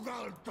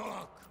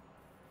 Ardugaltak.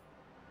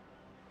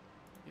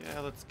 Yeah,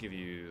 let's give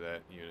you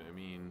that unit. I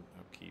mean,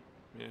 upkeep.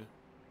 Yeah.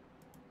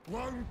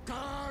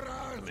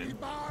 Wankara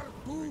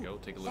There we go.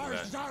 Take a look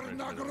at that.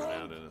 Regiment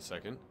around in a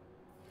second.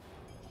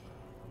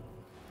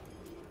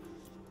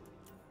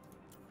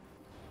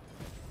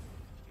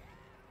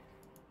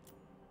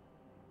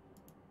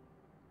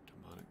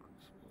 Demonic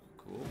Crucible.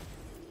 Cool.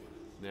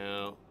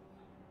 Now,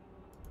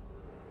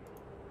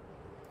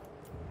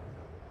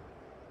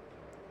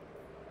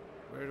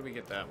 where do we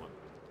get that one?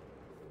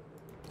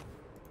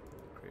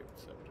 Craven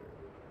Scepter.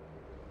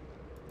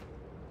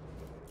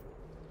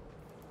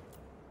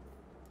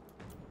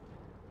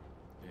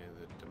 And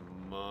the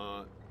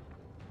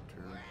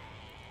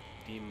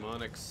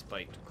Demonic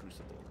Spiked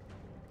Crucible.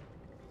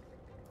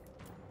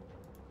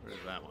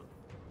 Where's that one?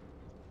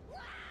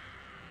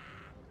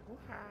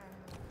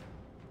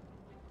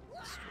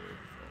 Destroy.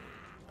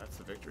 That's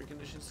the victory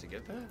conditions to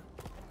get that?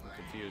 I'm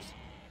confused.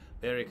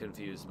 Very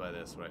confused by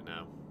this right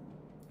now.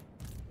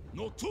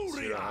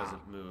 Zero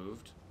hasn't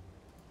moved.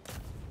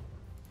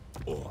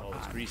 Oh,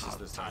 it's Greases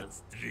this time.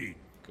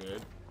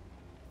 Good.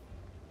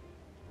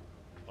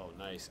 Oh,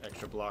 nice.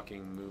 Extra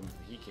blocking move.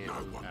 He can't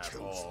move at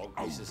all.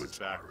 Greases is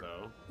back,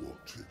 though.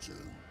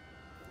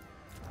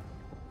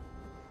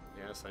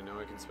 Yes, I know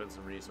I can spend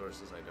some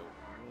resources. I don't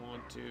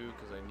want to,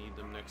 because I need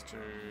them next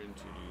turn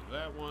to do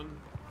that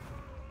one.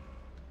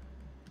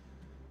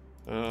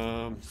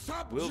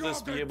 Will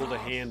this be able to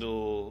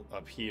handle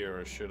up here,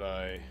 or should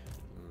I...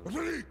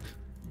 should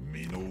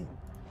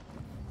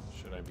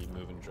I be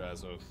moving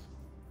Drazhoath?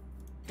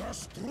 That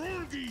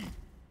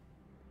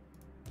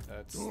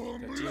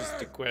is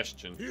the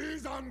question.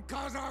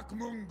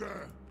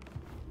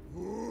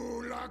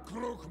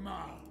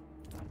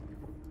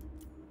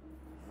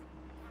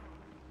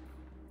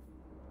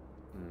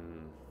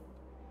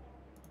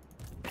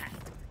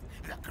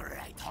 The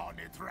great horned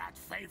rat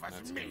favors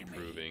That's me.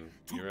 improving.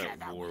 You're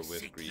at war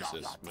with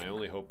Greases. My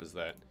only hope is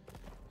that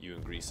you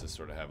and Greases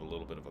sort of have a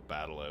little bit of a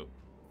battle out.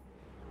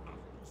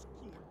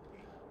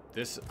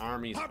 This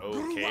army's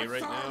okay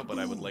right now, but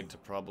I would like to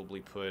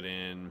probably put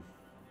in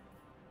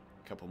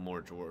a couple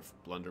more dwarf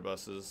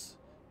blunderbusses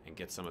and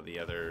get some of the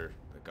other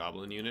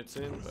goblin units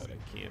in, but I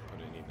can't put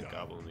any of the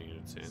goblin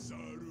units in.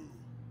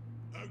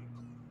 Rush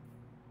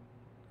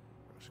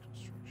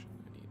construction.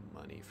 I need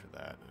money for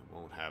that. I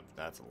won't have.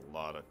 That's a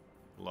lot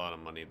of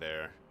money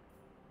there.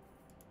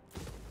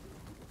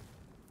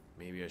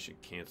 Maybe I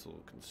should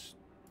cancel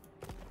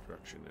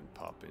construction and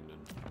pop in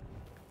and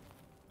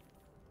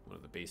one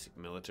of the basic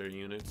military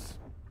units.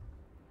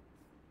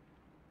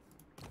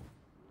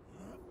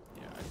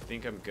 Yeah, I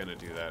think I'm gonna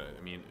do that.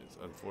 I mean, it's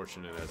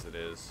unfortunate as it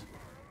is.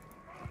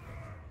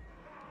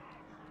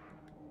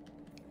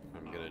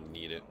 I'm gonna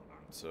need it,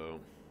 so.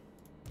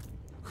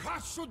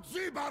 Hashut.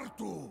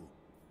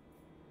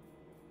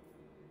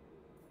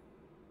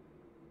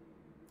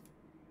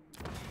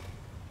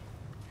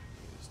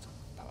 Just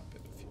pop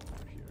in a few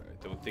more here. I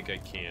don't think I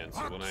can,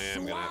 so what I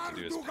am gonna have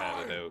to do is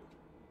pad it out.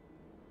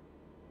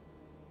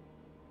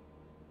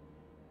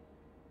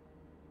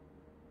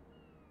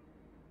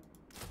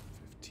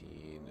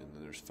 And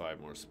then there's 5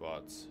 more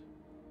spots.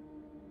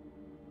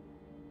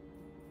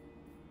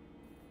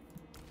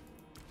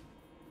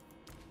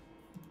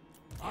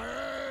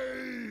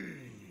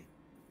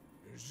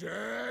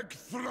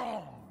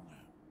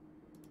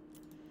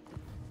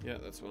 Yeah,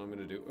 that's what I'm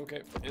gonna do.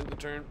 Okay, end the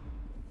turn.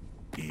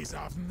 Peace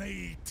out.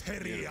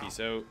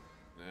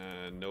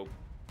 Nope.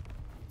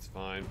 It's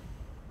fine.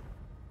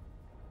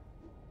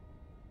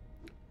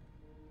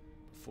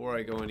 Before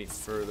I go any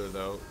further,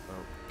 though,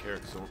 oh,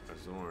 Carrick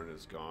Zorn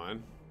is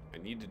gone. I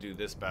need to do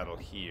this battle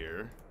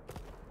here.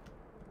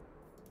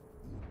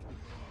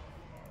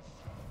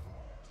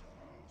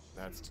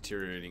 That's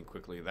deteriorating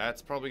quickly.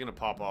 That's probably going to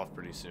pop off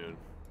pretty soon.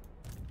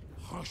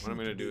 What I'm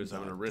going to do is I'm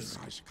going to risk...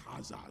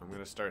 I'm going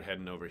to start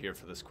heading over here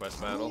for this quest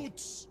battle.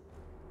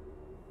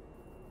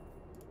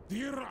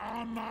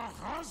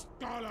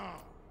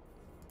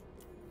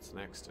 What's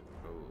next?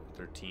 Oh,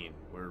 13.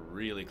 We're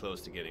really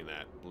close to getting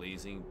that.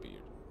 Blazing Beard.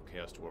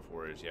 Chaos Dwarf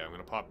Warriors. Yeah, I'm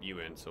going to pop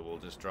you in, so we'll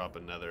just drop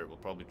another. We'll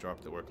probably drop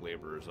the Orc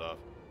Laborers off.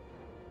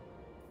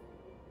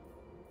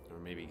 Or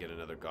maybe get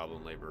another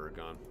Goblin Laborer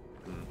gone.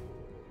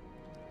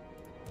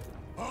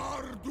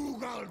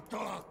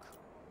 Ardugaltak!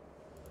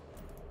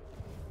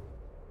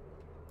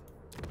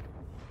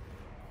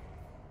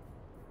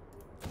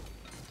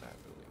 That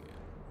building in.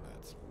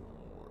 That's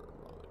more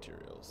raw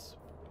materials.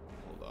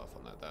 Hold off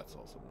on that. That's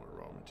also more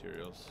raw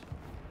materials.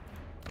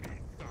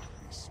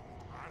 Itharis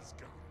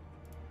Asgard.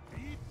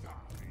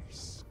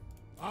 Itharis.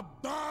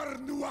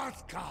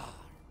 Abarnuaskar.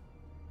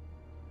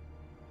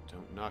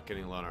 Not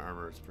getting a lot of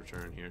armors per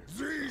turn here.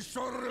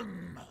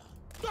 Zishorim.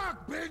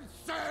 Dakbin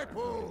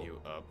Sepu. Moving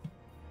you up.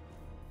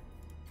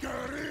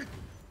 Gerit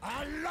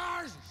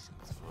Alash.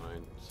 That's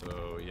fine.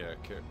 So yeah,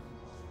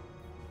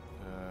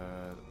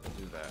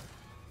 do that.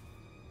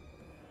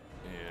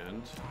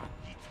 And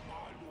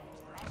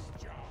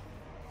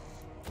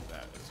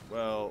that as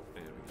well.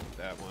 And we do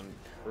that one.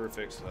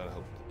 Perfect. So that'll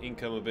help the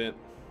income a bit.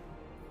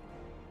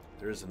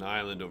 There's an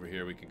island over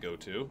here we could go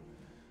to.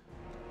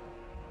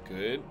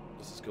 Good.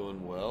 This is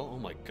going well. Oh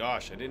my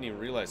gosh, I didn't even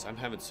realize I'm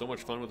having so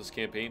much fun with this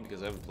campaign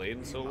because I haven't played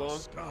in so long.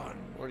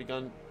 Already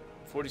gone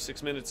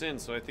 46 minutes in,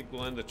 so I think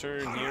we'll end the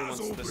turn here once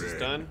this is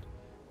done.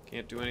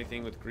 Can't do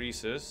anything with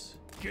Greasus.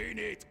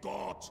 Probably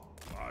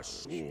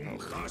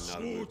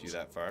not move you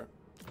that far.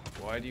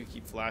 Why do you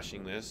keep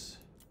flashing this?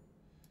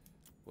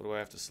 What do I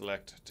have to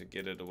select to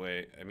get it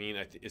away? I mean,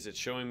 is it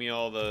showing me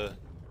all the...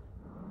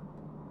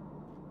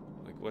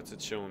 Like, what's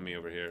it showing me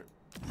over here?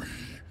 We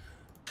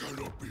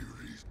cannot be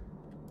reached.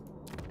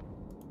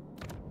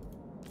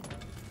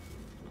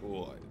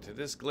 Cool. Did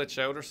this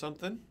glitch out or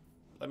something?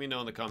 Let me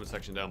know in the comment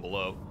section down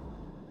below.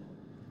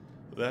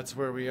 That's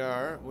where we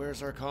are.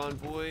 Where's our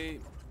convoy?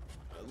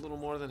 A little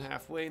more than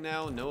halfway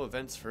now. No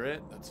events for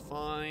it. That's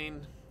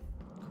fine.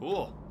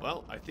 Cool.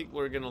 Well, I think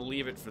we're going to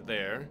leave it for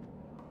there.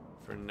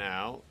 For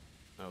now.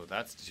 Oh,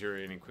 that's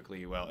deteriorating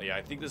quickly. Well, yeah,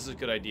 I think this is a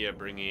good idea,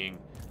 bringing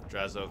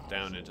Drazhoath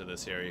down into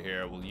this area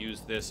here. We'll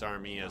use this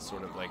army as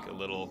sort of like a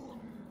little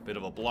bit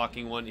of a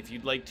blocking one. If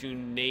you'd like to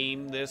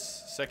name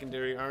this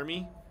secondary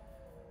army,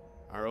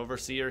 our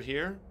overseer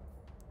here,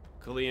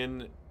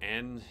 Cullian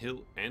and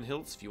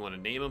Hiltz, if you want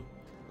to name them,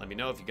 let me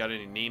know. If you got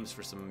any names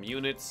for some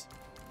units,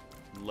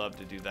 love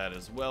to do that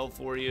as well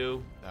for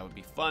you. That would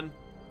be fun.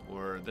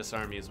 Or this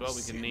army as well.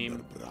 We can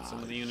name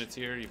some of the units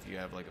here. If you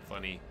have like a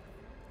funny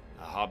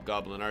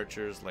hobgoblin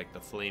archers, like the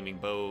flaming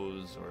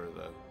bows, or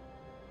the,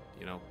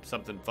 you know,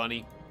 something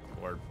funny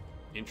or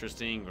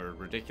interesting or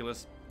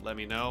ridiculous, let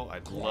me know.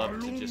 I'd love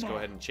to just go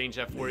ahead and change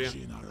that for you.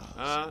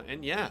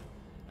 And yeah,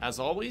 as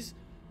always,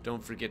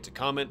 don't forget to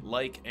comment,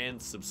 like,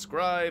 and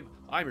subscribe.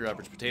 I'm your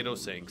average potato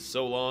saying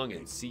so long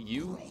and see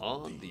you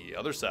on the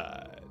other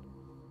side.